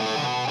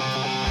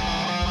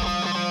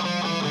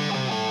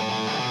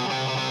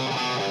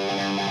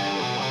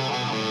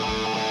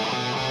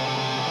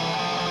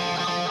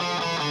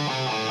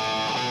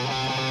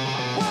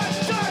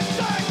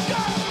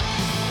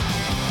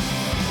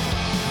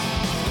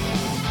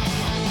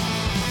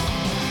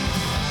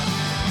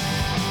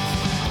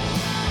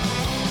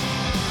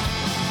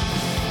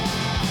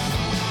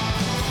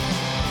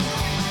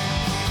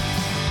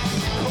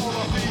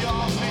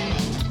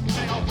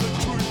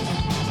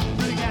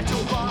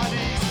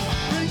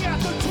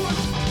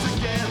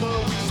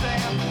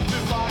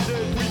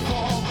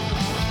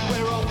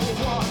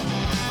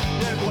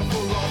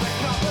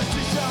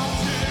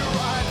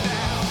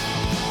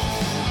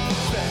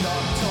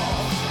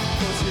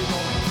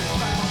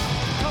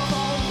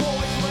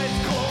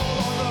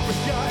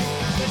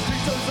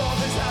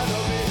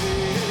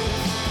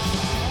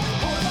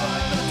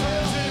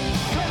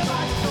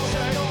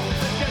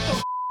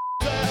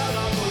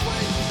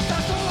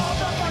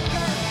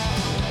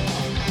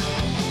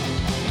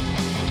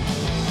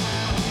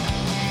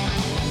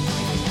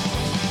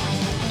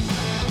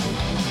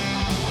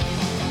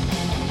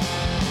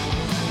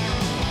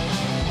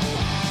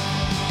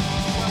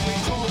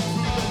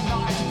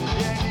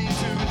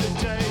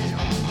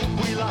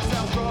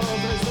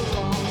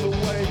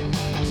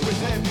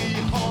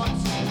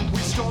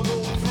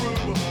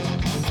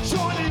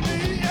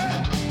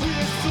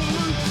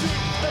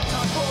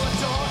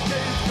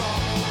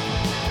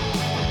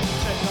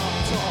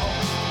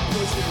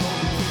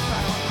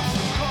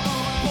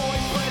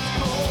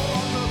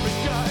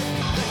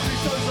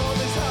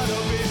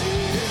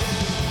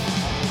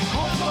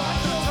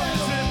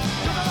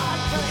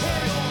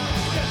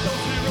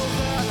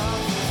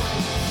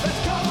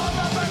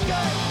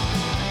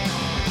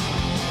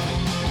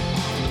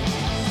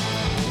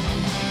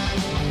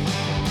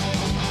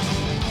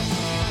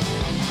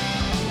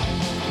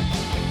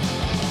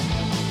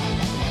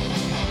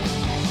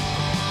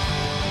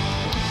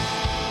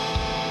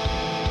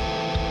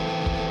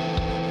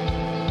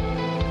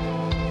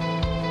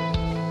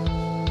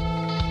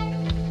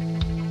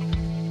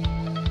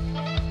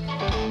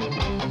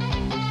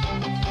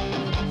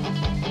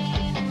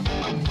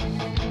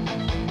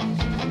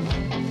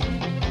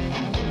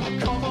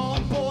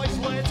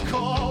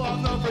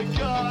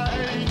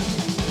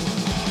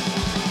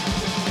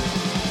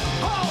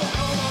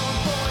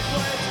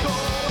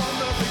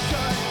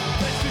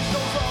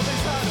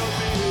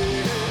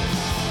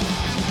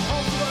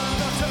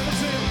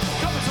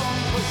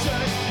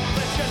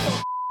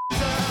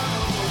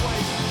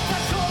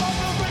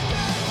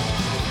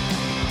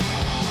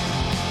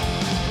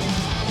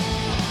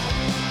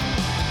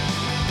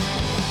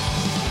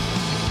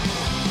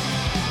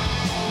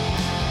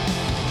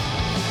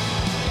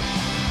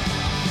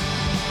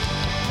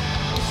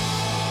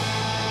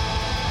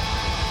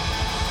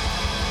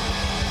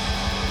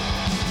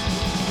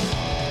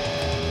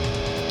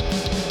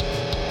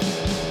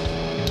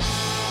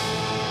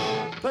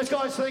 Thanks,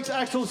 guys. Thanks,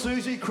 Axel,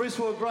 Susie, Chris,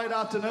 for a great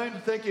afternoon.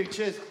 Thank you.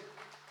 Cheers.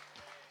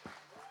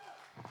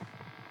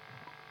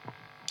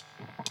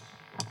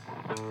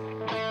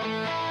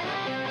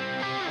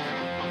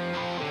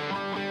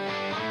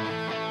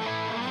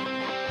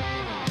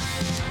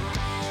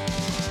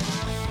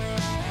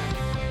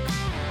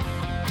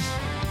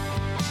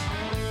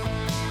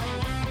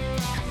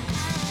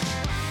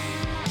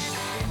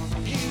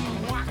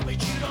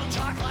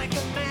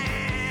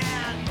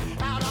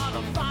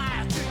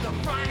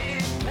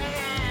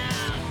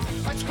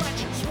 Scratch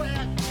and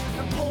sweat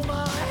and pull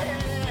my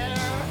hair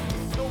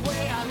the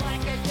way I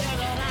like it, yeah,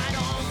 that I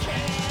don't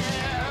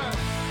care.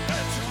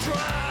 It's a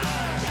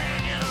drag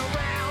hanging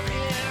around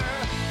here.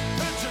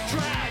 It's a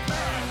drag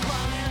man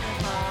crying in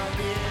my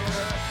beer.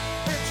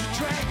 It's a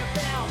drag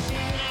about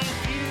me and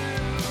you.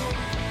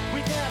 We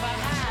never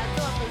had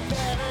nothing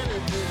better to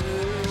do.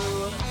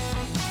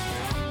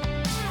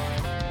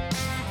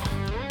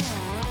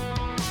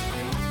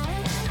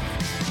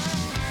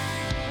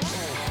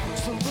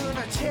 It's a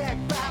lunatic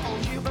battle,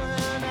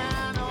 human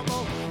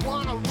animal.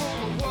 Wanna rule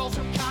the world,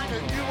 some kind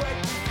of new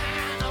age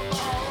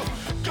animal.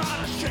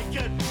 Gotta shake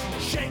it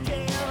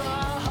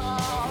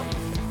up.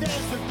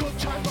 There's the good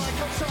time like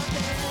I'm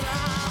sucking it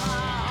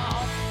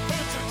out.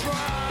 It's a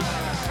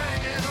drag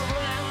hanging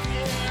around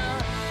here.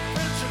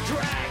 It's a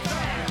drag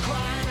man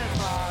crying in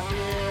my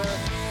ear.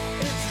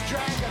 It's a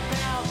drag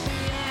about me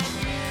and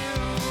you.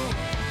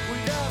 We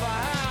never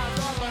had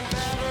nothing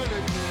better to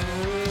do.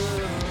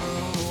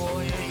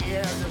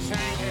 Yeah, just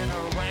hanging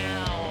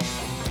around.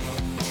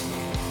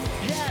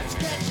 Yeah, it's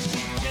getting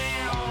me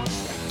down.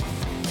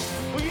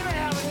 Well, you know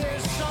how it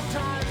is.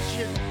 Sometimes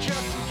you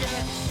just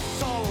get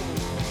sold.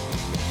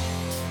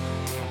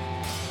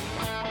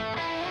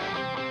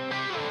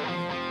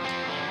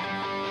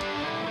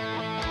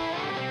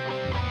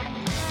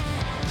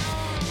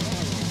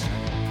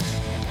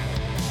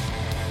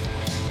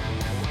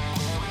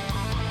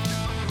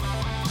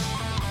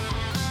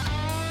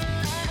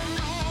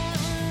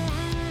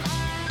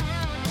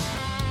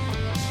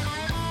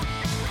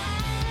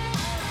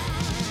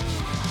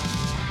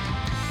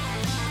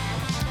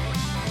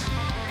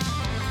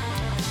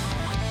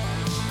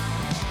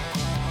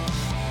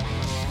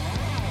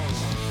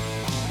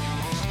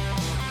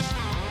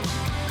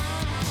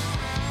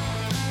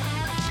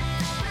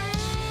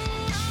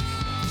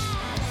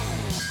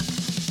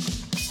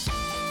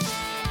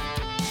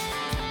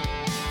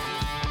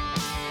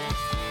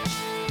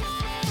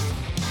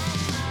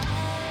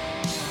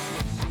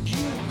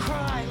 You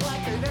cry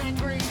like an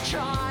angry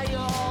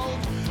child,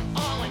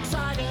 all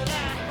excited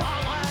and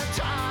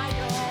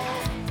volatile.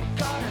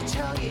 Gotta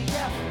tell you,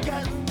 yeah,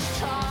 getting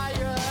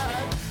tired.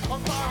 On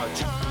borrowed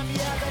time,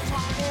 yeah, that's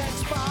mine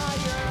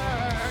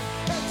expired.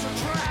 It's a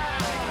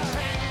drag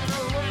hanging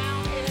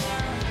around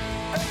here.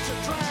 It's a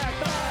drag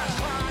man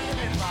crying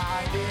in my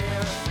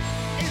ear.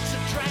 It's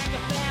a drag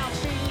about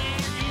me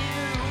and you.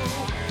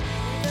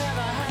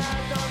 Never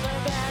had nothing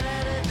better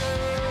to do.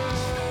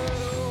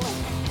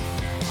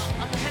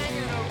 I'm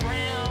hanging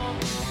around,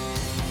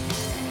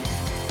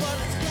 but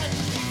it's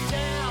getting me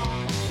down.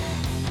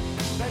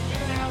 But you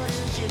know how it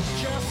is, you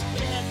just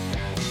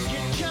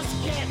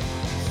get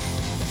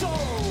so.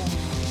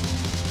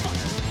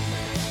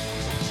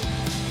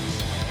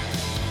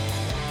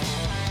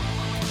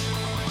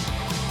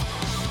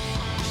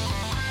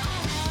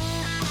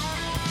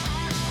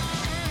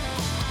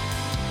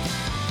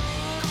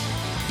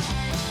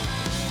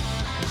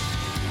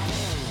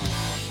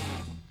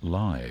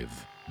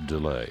 Live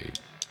delay.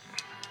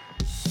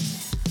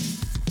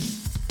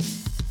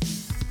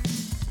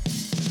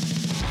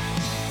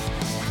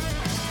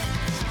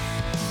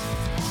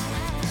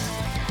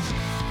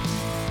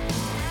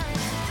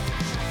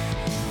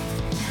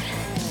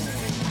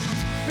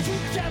 Between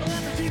the devil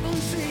and the deep blue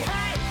sea,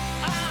 hey,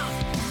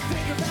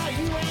 think about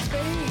you and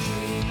me.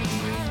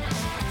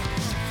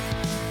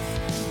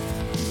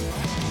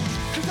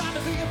 'Cause I'm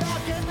thinking about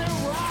getting it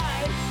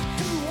right.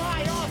 Do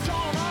I or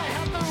don't I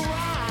have the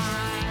right?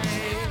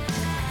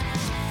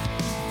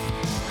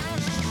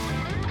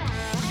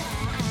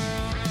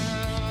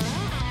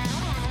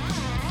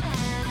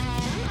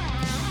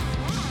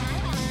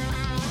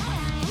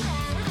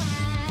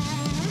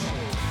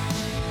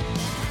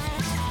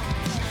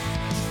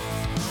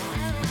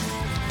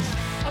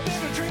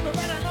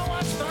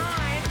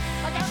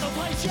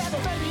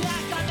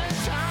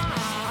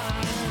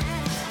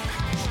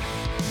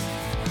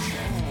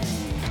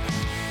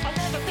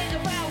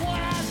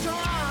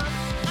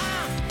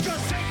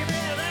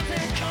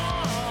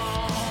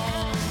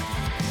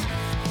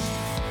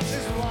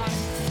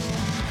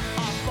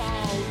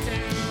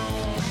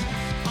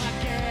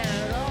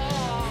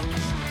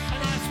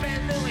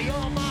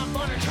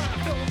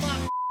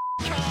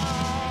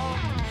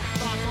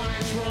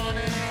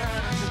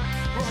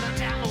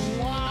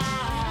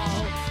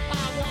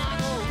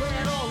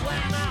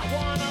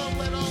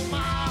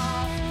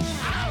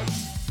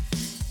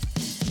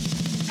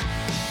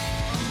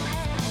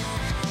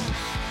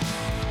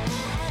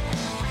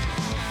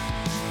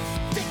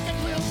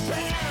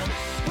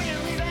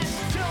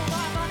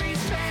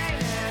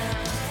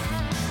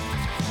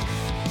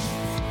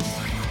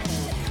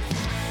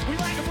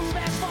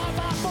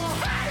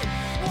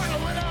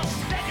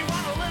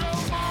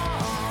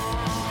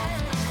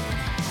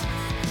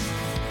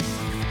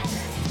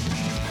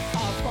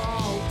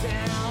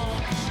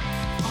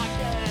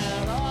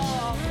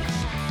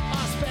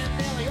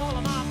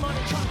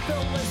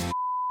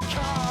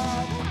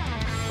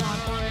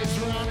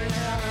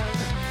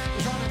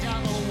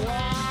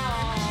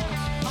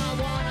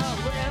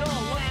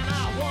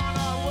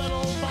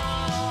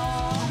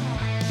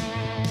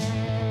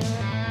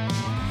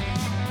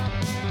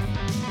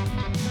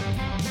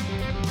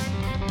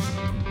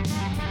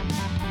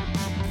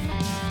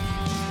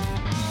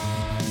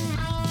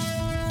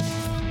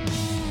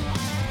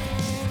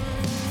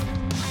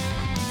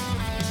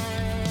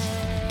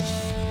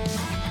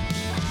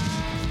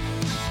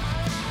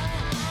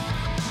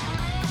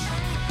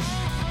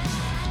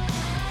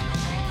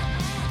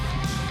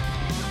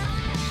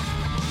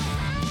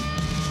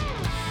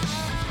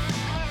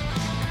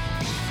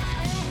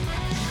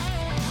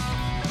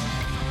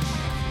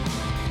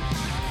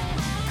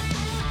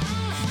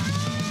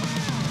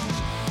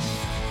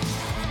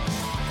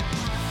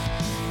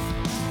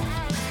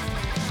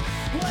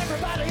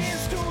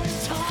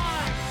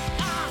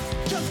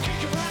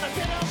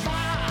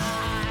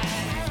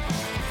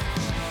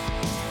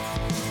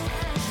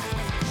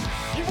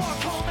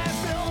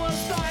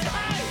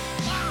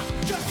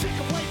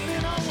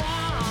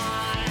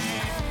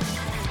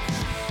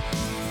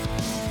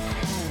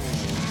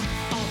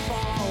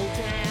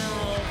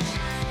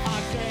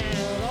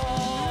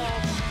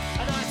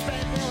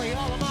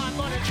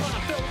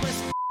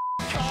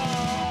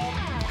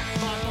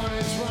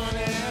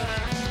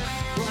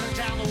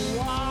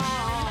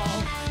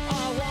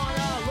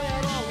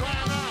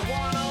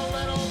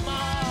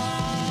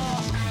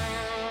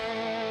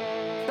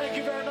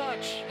 Thank you very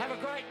much. Have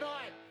a great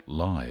night.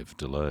 Live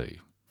delay.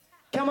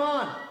 Come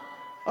on.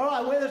 All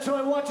right, we're the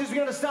Toy Watchers. We're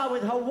going to start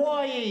with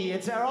Hawaii.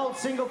 It's our old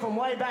single from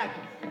way back.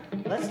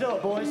 Let's do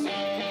it, boys.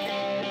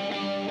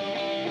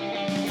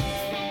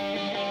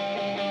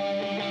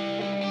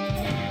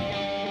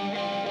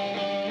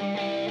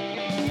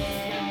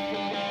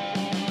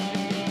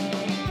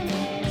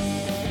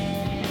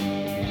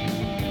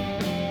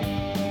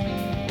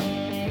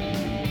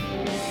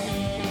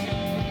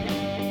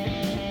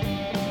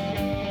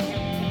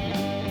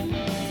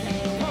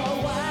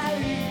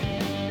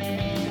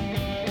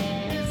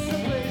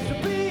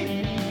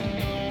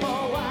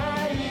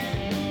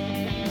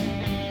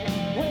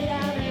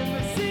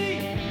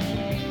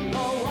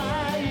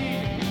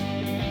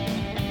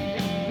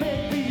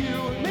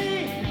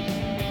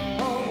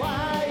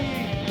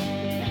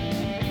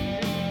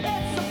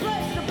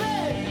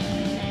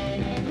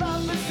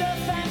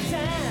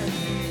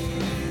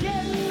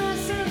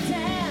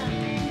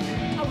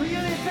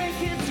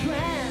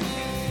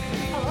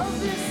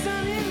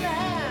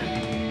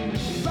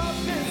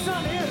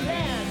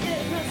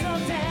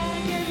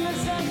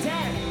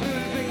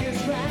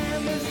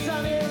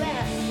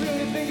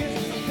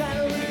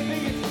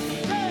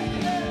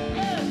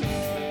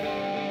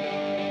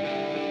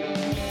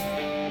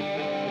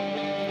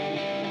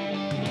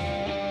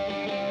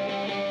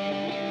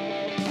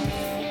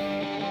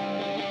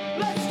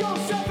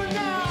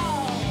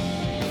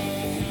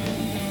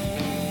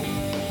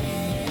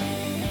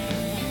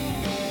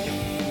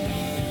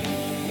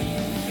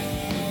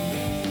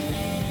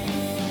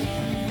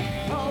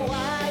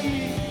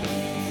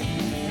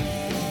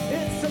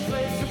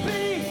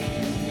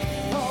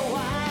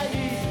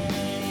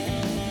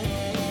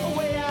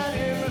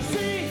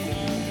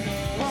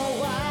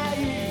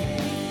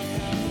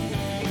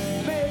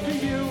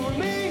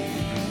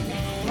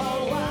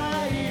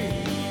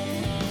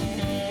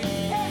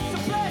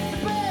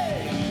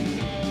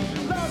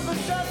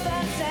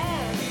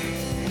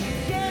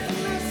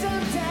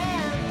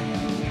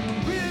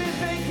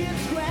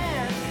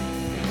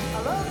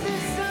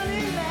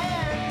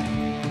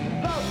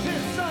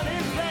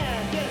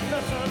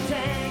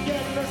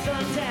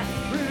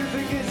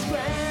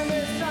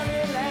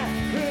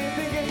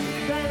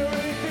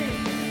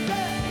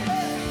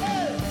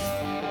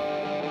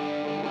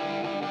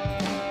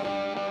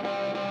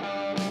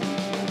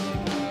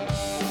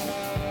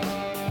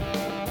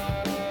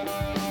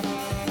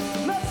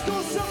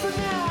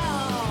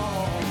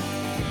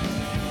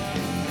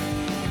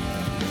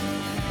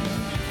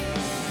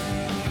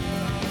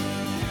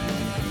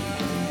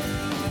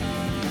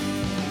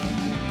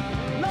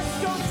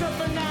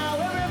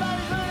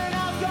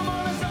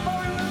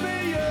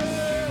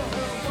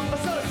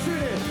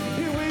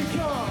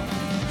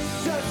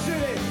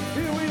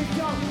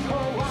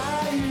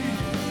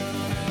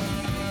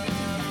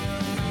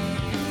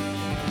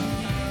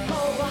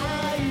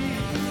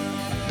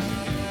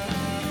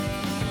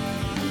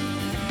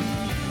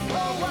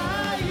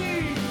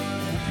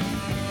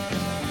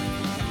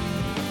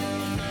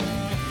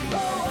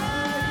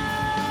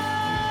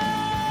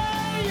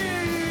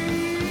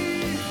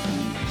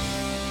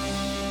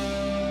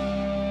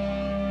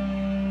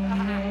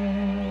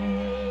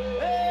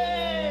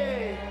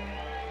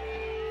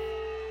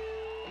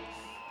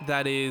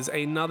 That is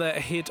another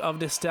hit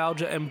of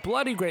nostalgia and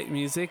bloody great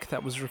music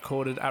that was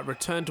recorded at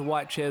Return to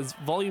White Chairs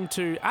Volume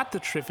 2 at the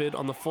Triffid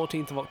on the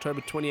 14th of October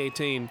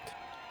 2018.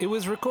 It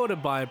was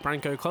recorded by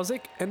Branko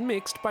Kozik and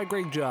mixed by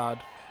Greg Jard.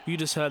 You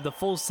just heard the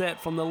full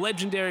set from the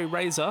legendary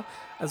Razor,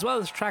 as well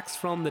as tracks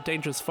from The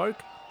Dangerous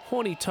Folk,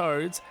 Horny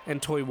Toads,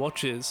 and Toy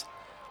Watchers.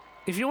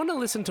 If you want to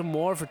listen to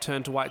more of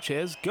Return to White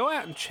Chairs, go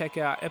out and check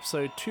out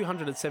episode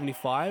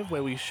 275,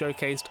 where we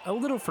showcased a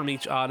little from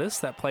each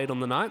artist that played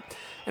on the night.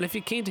 And if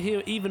you're keen to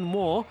hear even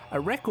more, a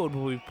record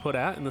will be put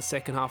out in the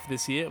second half of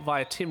this year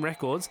via Tim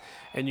Records,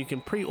 and you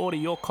can pre-order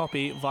your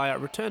copy via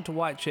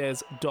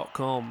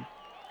returntowhitechairs.com.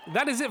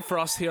 That is it for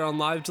us here on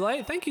Live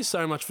Delay. Thank you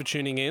so much for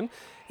tuning in.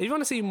 If you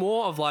want to see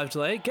more of Live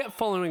Delay, get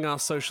following our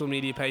social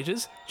media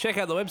pages, check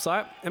out the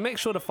website, and make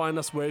sure to find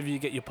us wherever you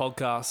get your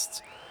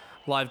podcasts.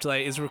 Live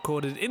Delay is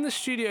recorded in the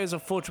studios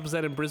of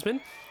 4ZZZ in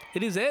Brisbane.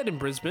 It is aired in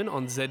Brisbane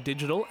on Z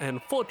Digital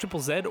and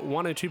 4ZZZ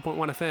 102.1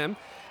 FM,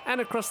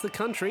 and across the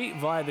country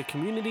via the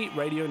Community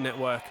Radio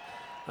Network.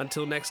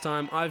 Until next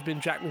time, I've been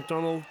Jack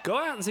McDonald. Go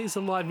out and see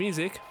some live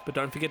music, but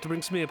don't forget to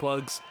bring some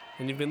earplugs.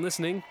 And you've been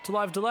listening to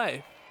Live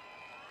Delay.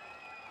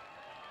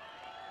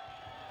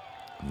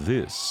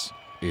 This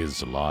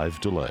is Live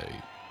Delay.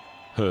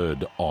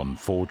 Heard on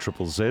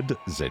 4ZZZ,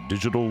 Z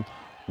Digital,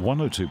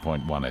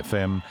 102.1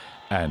 FM,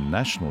 and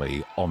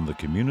nationally on the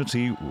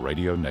Community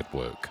Radio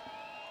Network.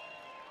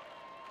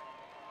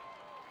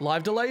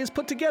 Live Delay is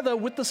put together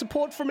with the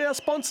support from our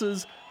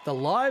sponsors, the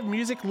live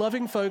music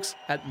loving folks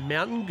at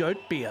Mountain Goat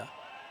Beer.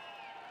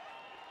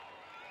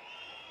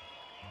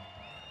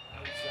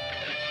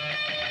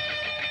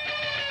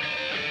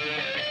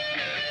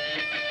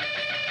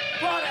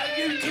 What are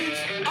you kids?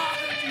 I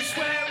heard you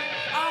swear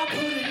I'm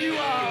putting you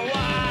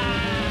away.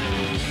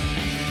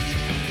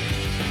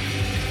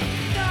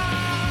 No!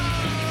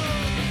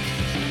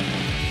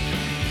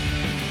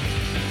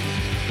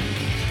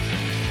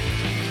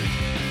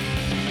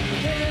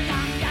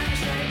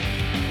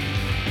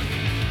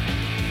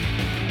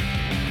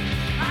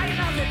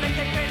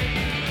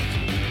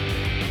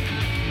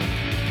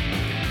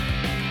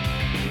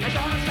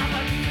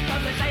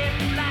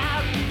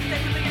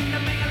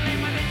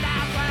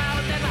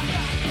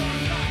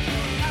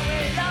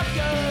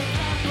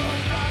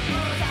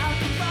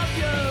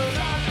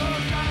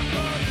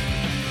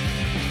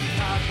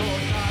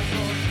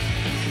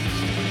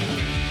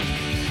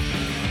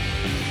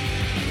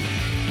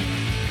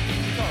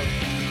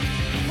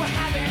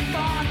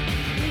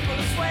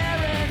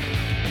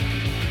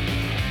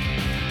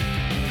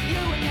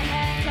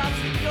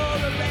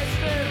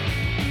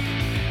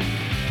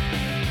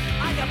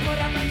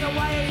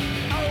 away.